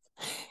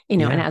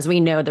 and Yeah. as we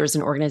know, there's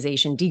an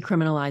organization,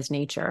 Decriminalize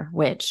Nature,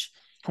 which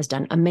has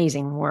done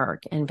amazing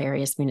work in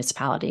various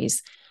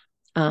municipalities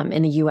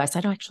in the US.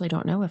 Actually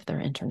don't know if they're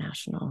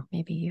international.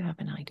 Maybe you have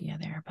an idea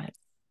there, but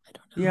I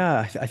don't know. Yeah,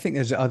 I think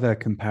there's other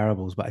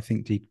comparables, but I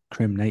think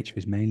Decrim Nature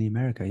is mainly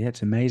America. Yeah,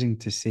 it's amazing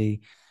to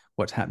see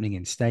what's happening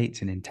in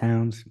states and in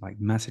towns like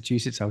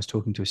Massachusetts. I was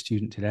talking to a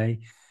student today,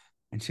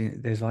 and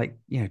there's like,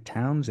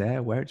 towns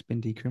there where it's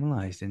been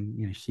decriminalized,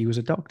 and she was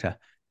a doctor,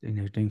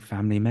 doing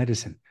family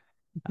medicine.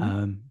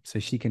 Mhm. So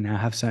she can now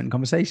have certain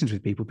conversations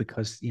with people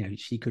because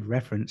she could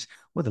reference,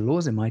 well, the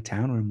laws in my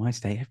town or in my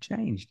state have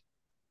changed,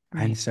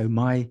 and Right. so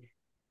my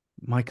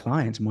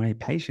clients, my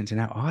patients are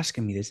now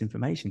asking me this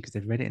information because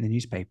they've read it in the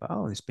newspaper.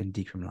 Oh, it's been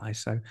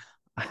decriminalized. So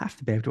I have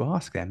to be able to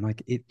ask them.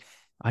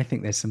 I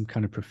think there's some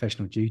kind of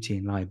professional duty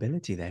and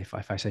liability there.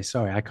 If I say,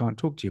 sorry, I can't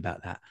talk to you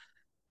about that,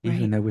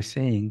 even Right. though we're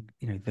seeing,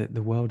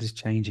 the world is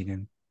changing.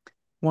 And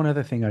one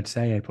other thing I'd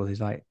say, April,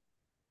 is like,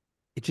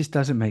 it just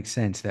doesn't make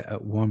sense that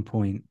at one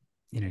point,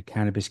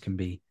 cannabis can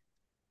be,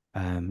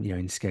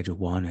 in Schedule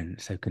 1, and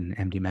so can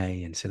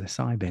MDMA and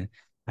psilocybin.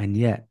 And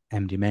yet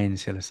MDMA and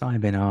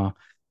psilocybin are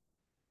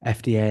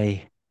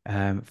FDA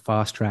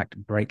fast-tracked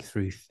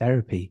breakthrough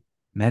therapy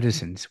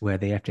medicines, where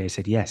the FDA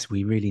said, yes,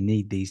 we really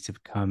need these to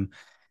come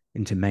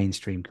into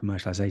mainstream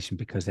commercialization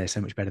because they're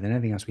so much better than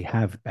anything else we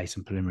have based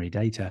on preliminary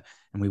data,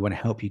 and we want to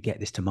help you get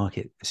this to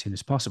market as soon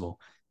as possible.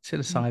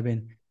 Right.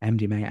 Psilocybin,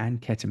 MDMA,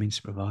 and ketamine,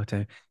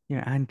 Spravato,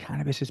 and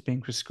cannabis is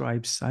being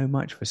prescribed so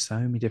much for so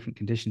many different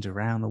conditions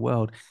around the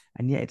world,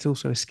 and yet it's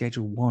also a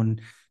Schedule 1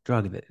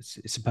 drug that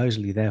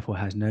supposedly therefore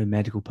has no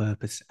medical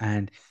purpose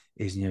and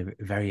is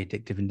very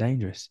addictive and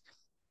dangerous.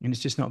 And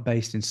it's just not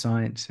based in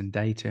science and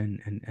data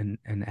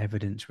and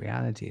evidence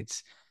reality.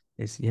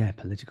 It's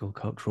political,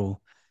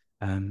 cultural,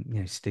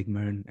 stigma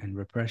and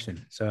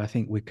repression. So I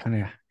think we're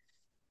kind of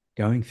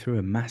going through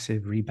a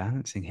massive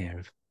rebalancing here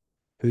of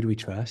who do we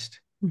trust?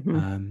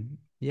 Mhm.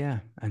 Yeah,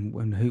 and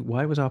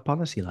why was our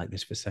policy like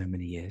this for so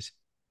many years?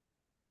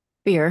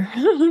 Fear.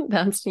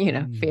 That's,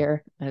 Mm.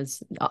 fear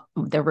is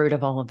the root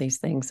of all of these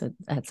things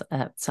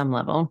at some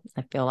level,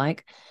 I feel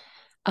like.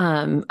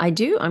 I'm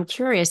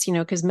curious,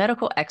 because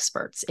medical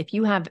experts, if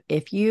you're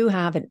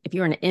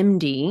an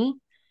MD,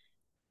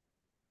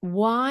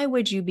 why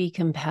would you be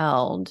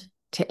compelled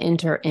to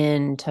enter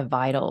into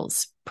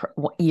Vital's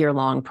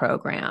year-long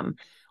program?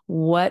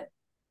 What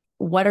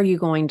what are you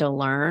going to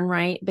learn,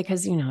 right?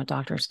 Because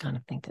doctors kind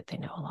of think that they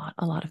know a lot.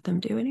 A lot of them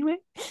do anyway.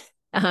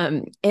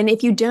 And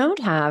if you don't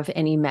have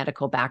any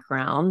medical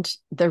background,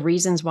 the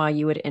reasons why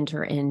you would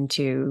enter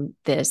into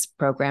this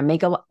program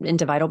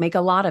into Vital make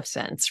a lot of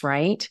sense,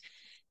 right?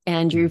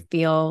 And you Mm.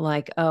 feel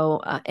like,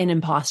 an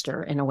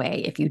imposter in a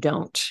way if you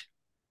don't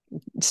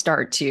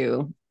start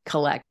to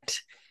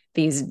collect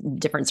these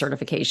different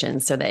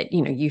certifications so that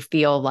you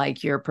feel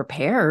like you're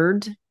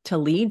prepared to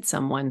lead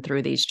someone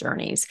through these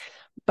journeys.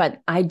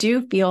 But I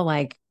do feel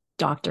like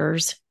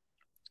doctors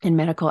and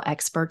medical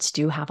experts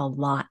do have a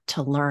lot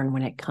to learn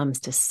when it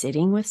comes to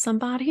sitting with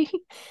somebody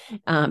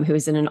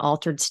who's in an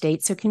altered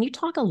state. So can you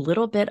talk a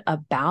little bit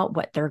about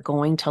what they're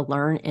going to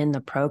learn in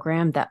the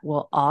program that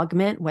will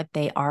augment what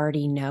they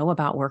already know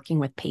about working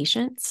with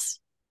patients?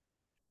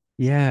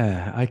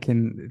 Yeah, I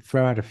can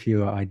throw out a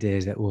few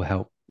ideas that will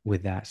help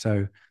with that.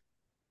 So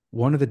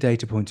one of the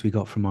data points we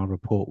got from our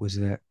report was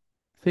that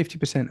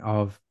 50%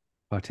 of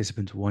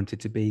participants wanted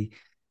to be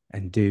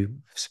and do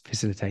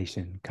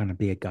facilitation, kind of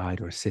be a guide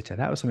or a sitter.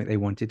 That was something they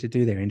wanted to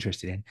do, they're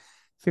interested in.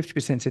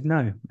 50% said,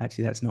 no,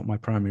 actually, that's not my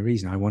primary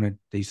reason. I want to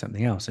do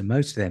something else. And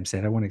most of them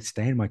said, I want to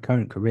stay in my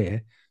current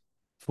career,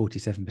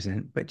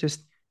 47%, but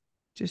just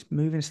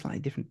move in a slightly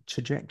different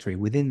trajectory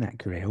within that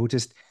career, or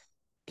just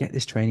get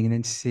this training and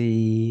then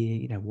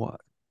see,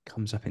 what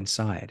comes up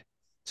inside.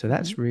 So Mhm.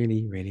 that's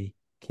really, really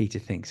key to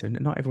think. So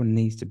not everyone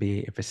needs to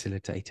be a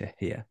facilitator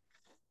here.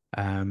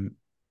 Um,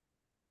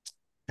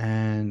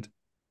 And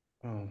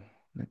oh,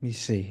 let me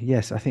see.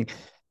 Yes, I think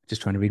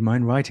just trying to read my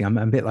own writing. I'm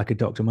a bit like a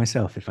doctor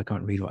myself if I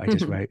can't read what I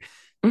just wrote.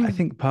 I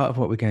think part of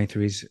what we're going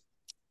through is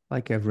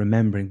like a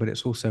remembering, but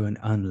it's also an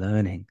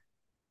unlearning.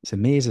 So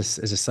me as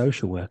a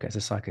social worker, as a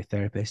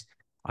psychotherapist,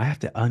 I have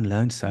to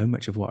unlearn so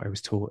much of what I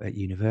was taught at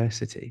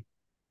university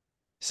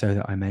so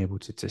that I'm able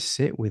to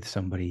sit with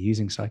somebody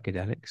using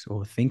psychedelics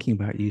or thinking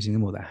about using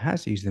them or that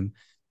has used them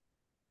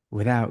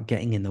without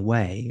getting in the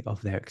way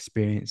of their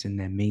experience and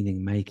their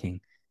meaning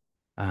making,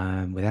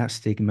 without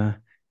stigma,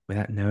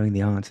 without knowing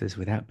the answers,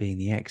 without being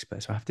the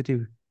expert. So I have to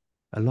do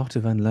a lot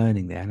of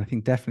unlearning there. And I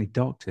think definitely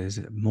doctors,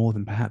 more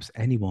than perhaps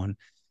anyone,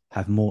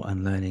 have more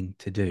unlearning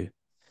to do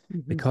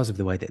because of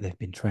the way that they've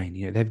been trained.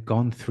 You know, they've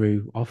gone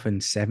through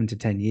often 7 to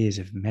 10 years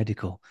of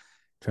medical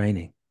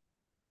training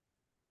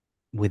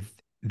with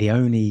the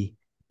only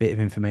bit of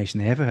information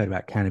they ever heard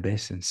about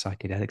cannabis and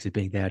psychedelics as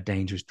being they are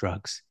dangerous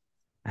drugs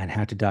and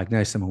how to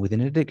diagnose someone with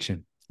an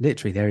addiction.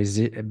 Literally, there is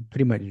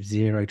pretty much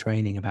zero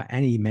training about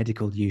any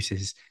medical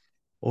uses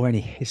or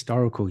any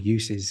historical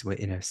uses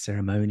in a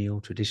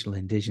ceremonial, traditional,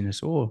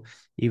 indigenous, or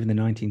even the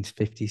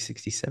 1950s,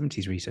 60s,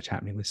 70s research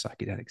happening with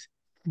psychedelics.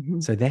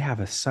 So they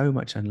have so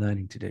much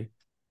unlearning to do.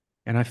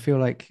 And I feel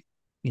like,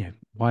 you know,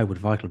 why would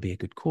Vital be a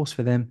good course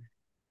for them?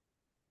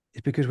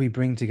 It's because we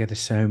bring together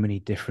so many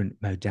different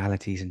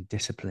modalities and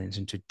disciplines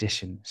and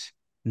traditions,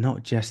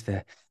 not just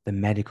the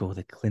medical,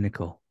 the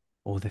clinical,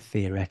 or the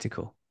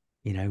theoretical.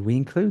 You know, we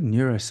include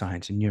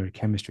neuroscience and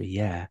neurochemistry.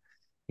 Yeah.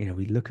 You know,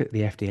 we look at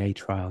the FDA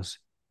trials.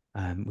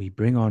 We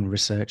bring on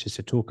researchers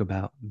to talk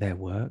about their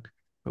work,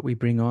 but we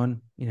bring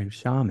on, you know,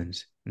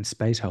 shamans and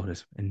space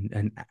holders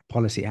and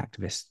policy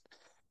activists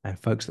and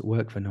folks that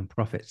work for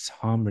nonprofits,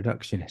 harm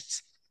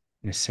reductionists,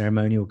 you know,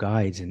 ceremonial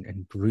guides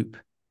and group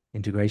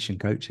integration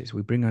coaches.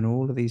 We bring on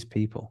all of these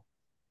people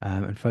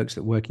and folks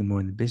that are working more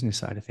in the business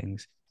side of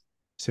things,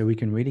 so we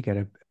can really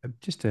get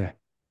just a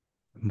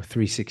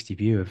 360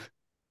 view of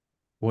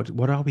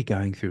what are we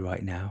going through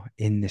right now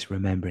in this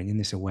remembering, in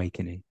this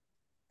awakening.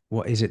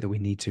 What is it that we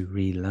need to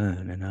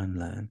relearn and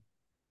unlearn?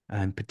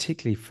 And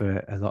particularly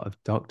for a lot of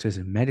doctors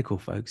and medical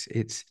folks,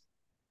 it's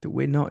that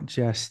we're not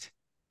just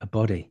a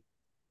body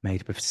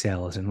made up of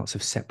cells and lots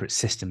of separate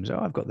systems. Oh,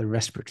 I've got the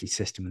respiratory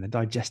system and the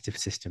digestive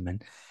system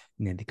and,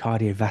 you know, the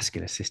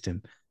cardiovascular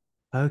system.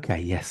 Okay,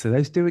 yes, so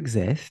those do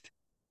exist.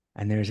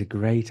 And there is a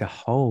greater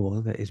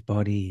whole that is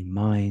body,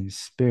 mind,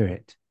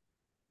 spirit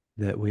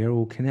that we are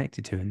all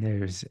connected to. And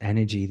there is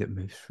energy that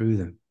moves through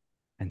them.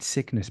 And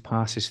sickness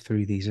passes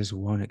through these as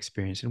one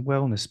experience, and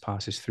wellness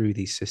passes through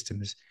these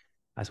systems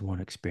as one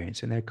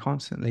experience. And they're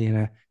constantly in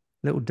a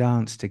little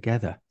dance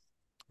together.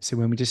 So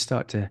when we just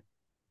start to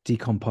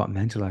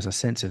decompartmentalize our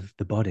sense of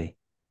the body,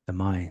 the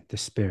mind, the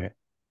spirit,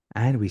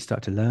 and we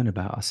start to learn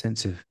about our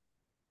sense of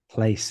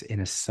place in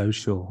a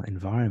social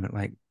environment,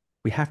 like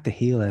we have to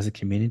heal as a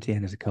community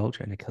and as a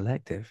culture and a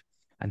collective.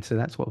 And so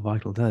that's what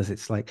Vital does.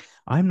 It's like,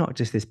 I'm not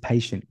just this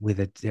patient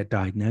with a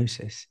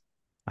diagnosis.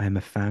 I am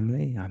a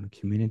family, I'm a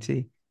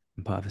community,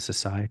 I'm part of a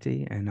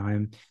society, and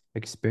I'm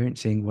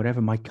experiencing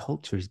whatever my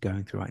culture is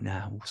going through right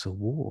now. So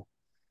war,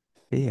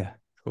 fear,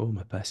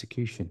 trauma,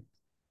 persecution,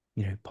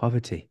 you know,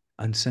 poverty,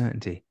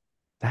 uncertainty.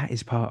 That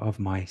is part of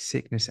my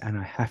sickness. And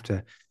I have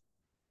to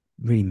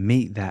really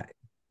meet that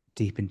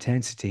deep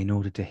intensity in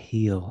order to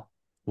heal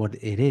what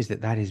it is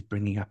that is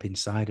bringing up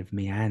inside of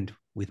me and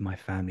with my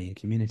family and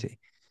community.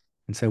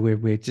 And so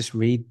we're just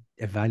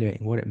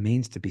evaluating what it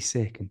means to be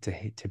sick and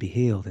to be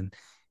healed. And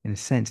in a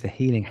sense, the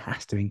healing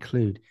has to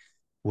include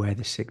where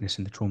the sickness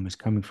and the trauma is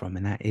coming from.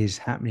 And that is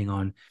happening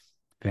on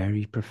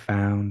very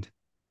profound,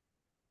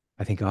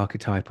 I think,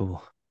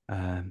 archetypal,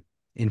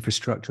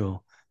 infrastructural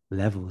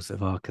levels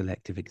of our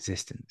collective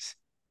existence,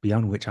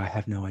 beyond which I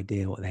have no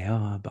idea what they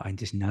are, but I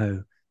just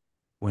know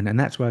and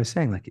that's why I was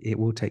saying, like, it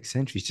will take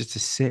centuries just to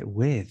sit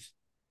with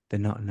the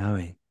not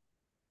knowing.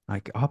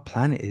 Like, our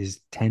planet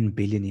is 10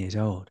 billion years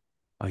old.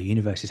 Our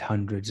universe is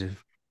hundreds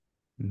of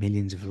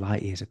millions of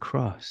light years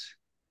across.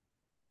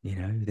 You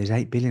know, there's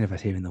 8 billion of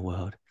us here in the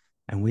world.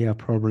 And we are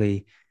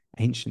probably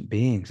ancient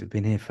beings that have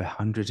been here for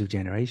hundreds of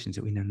generations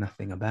that we know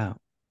nothing about.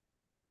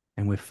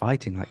 And we're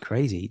fighting like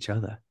crazy each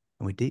other.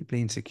 And we're deeply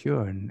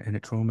insecure and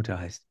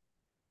traumatized.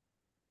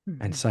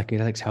 And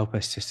psychedelics help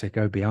us just to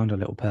go beyond a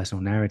little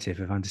personal narrative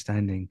of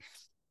understanding,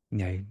 you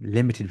know,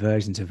 limited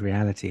versions of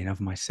reality and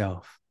of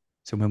myself.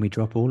 So when we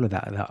drop all of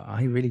that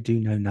I really do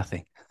know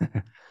nothing.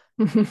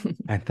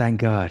 And thank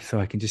God. So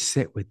I can just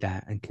sit with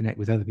that and connect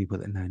with other people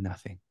that know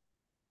nothing.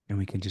 And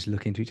we can just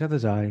look into each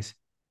other's eyes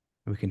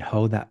and we can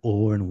hold that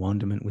awe and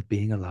wonderment with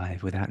being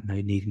alive without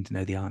needing to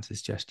know the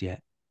answers just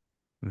yet.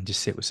 And just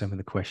sit with some of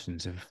the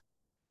questions of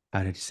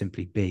how to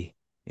simply be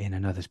in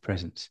another's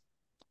presence.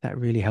 That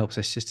really helps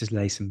us just to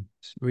lay some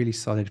really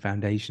solid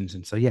foundations.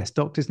 And so, yes,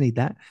 doctors need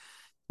that.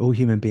 All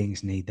human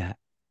beings need that.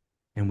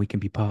 And we can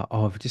be part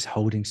of just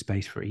holding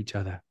space for each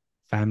other,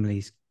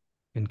 families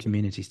and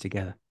communities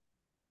together.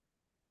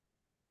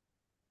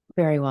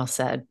 Very well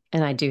said.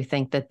 And I do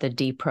think that the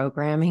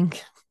deprogramming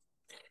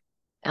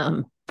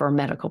for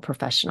medical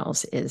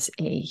professionals is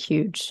a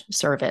huge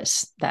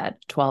service that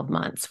 12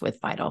 months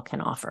with Vital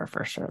can offer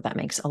for sure. That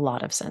makes a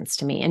lot of sense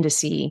to me. And to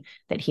see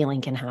that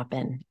healing can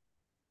happen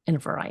in a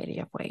variety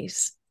of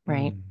ways,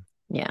 right?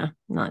 Yeah,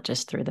 not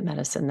just through the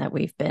medicine that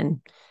we've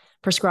been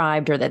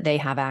prescribed or that they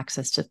have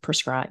access to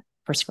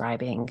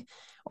prescribing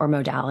or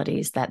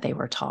modalities that they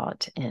were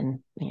taught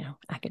in,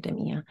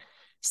 academia.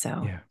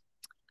 So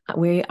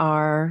we're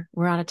out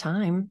of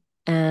time.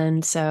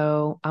 And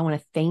so I want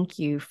to thank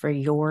you for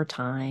your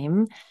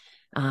time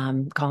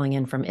calling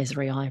in from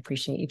Israel. I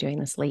appreciate you doing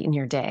this late in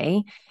your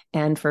day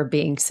and for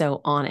being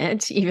so on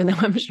it, even though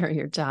I'm sure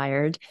you're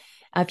tired.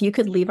 If you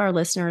could leave our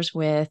listeners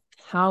with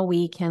how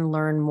they can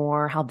learn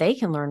more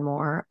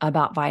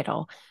about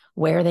Vital,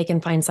 where they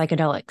can find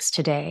psychedelics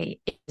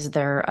today. Is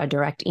there a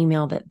direct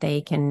email that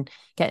they can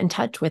get in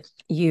touch with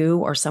you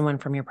or someone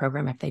from your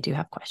program if they do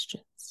have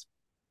questions?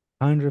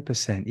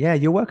 100%. Yeah,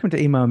 you're welcome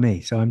to email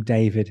me. So I'm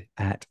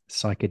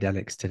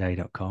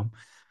david@psychedelicstoday.com.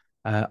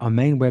 Our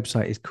main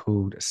website is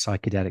called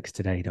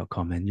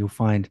psychedelicstoday.com, and you'll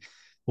find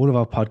all of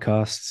our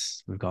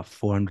podcasts. We've got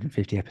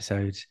 450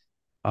 episodes,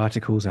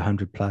 articles,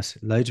 100 plus,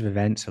 loads of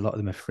events. A lot of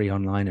them are free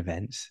online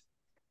events.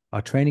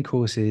 Our training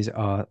courses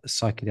are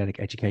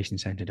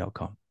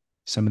psychedeliceducationcenter.com.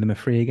 Some of them are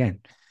free again.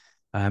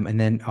 And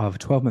then our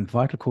 12-month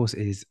Vital course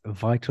is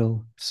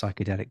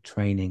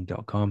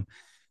vitalpsychedelictraining.com.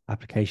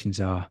 Applications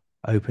are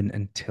open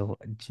until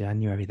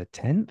January the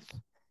 10th.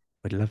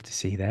 Would love to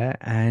see you there.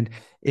 And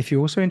if you're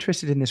also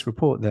interested in this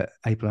report that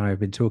April and I have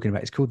been talking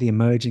about, it's called The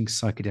Emerging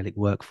Psychedelic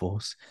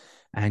Workforce.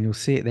 And you'll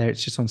see it there.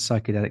 It's just on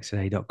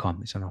psychedelicstoday.com.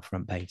 It's on our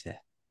front page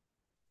there.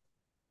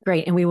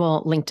 Great. And we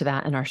will link to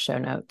that in our show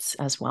notes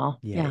as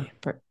well.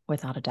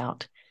 Without a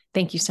doubt.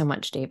 Thank you so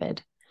much,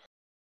 David.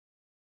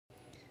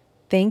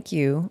 Thank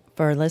you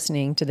for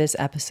listening to this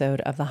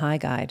episode of The High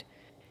Guide.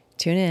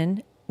 Tune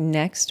in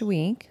next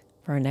week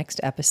for our next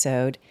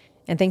episode.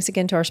 And thanks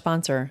again to our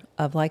sponsor,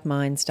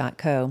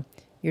 oflikeminds.co,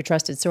 your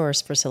trusted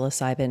source for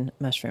psilocybin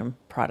mushroom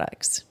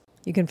products.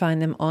 You can find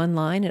them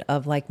online at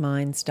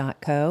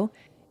oflikeminds.co,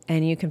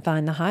 and you can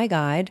find The High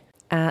Guide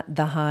at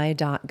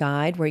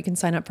thehigh.guide, where you can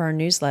sign up for our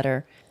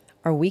newsletter,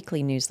 our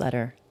weekly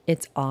newsletter.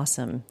 It's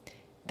awesome.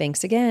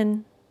 Thanks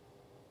again.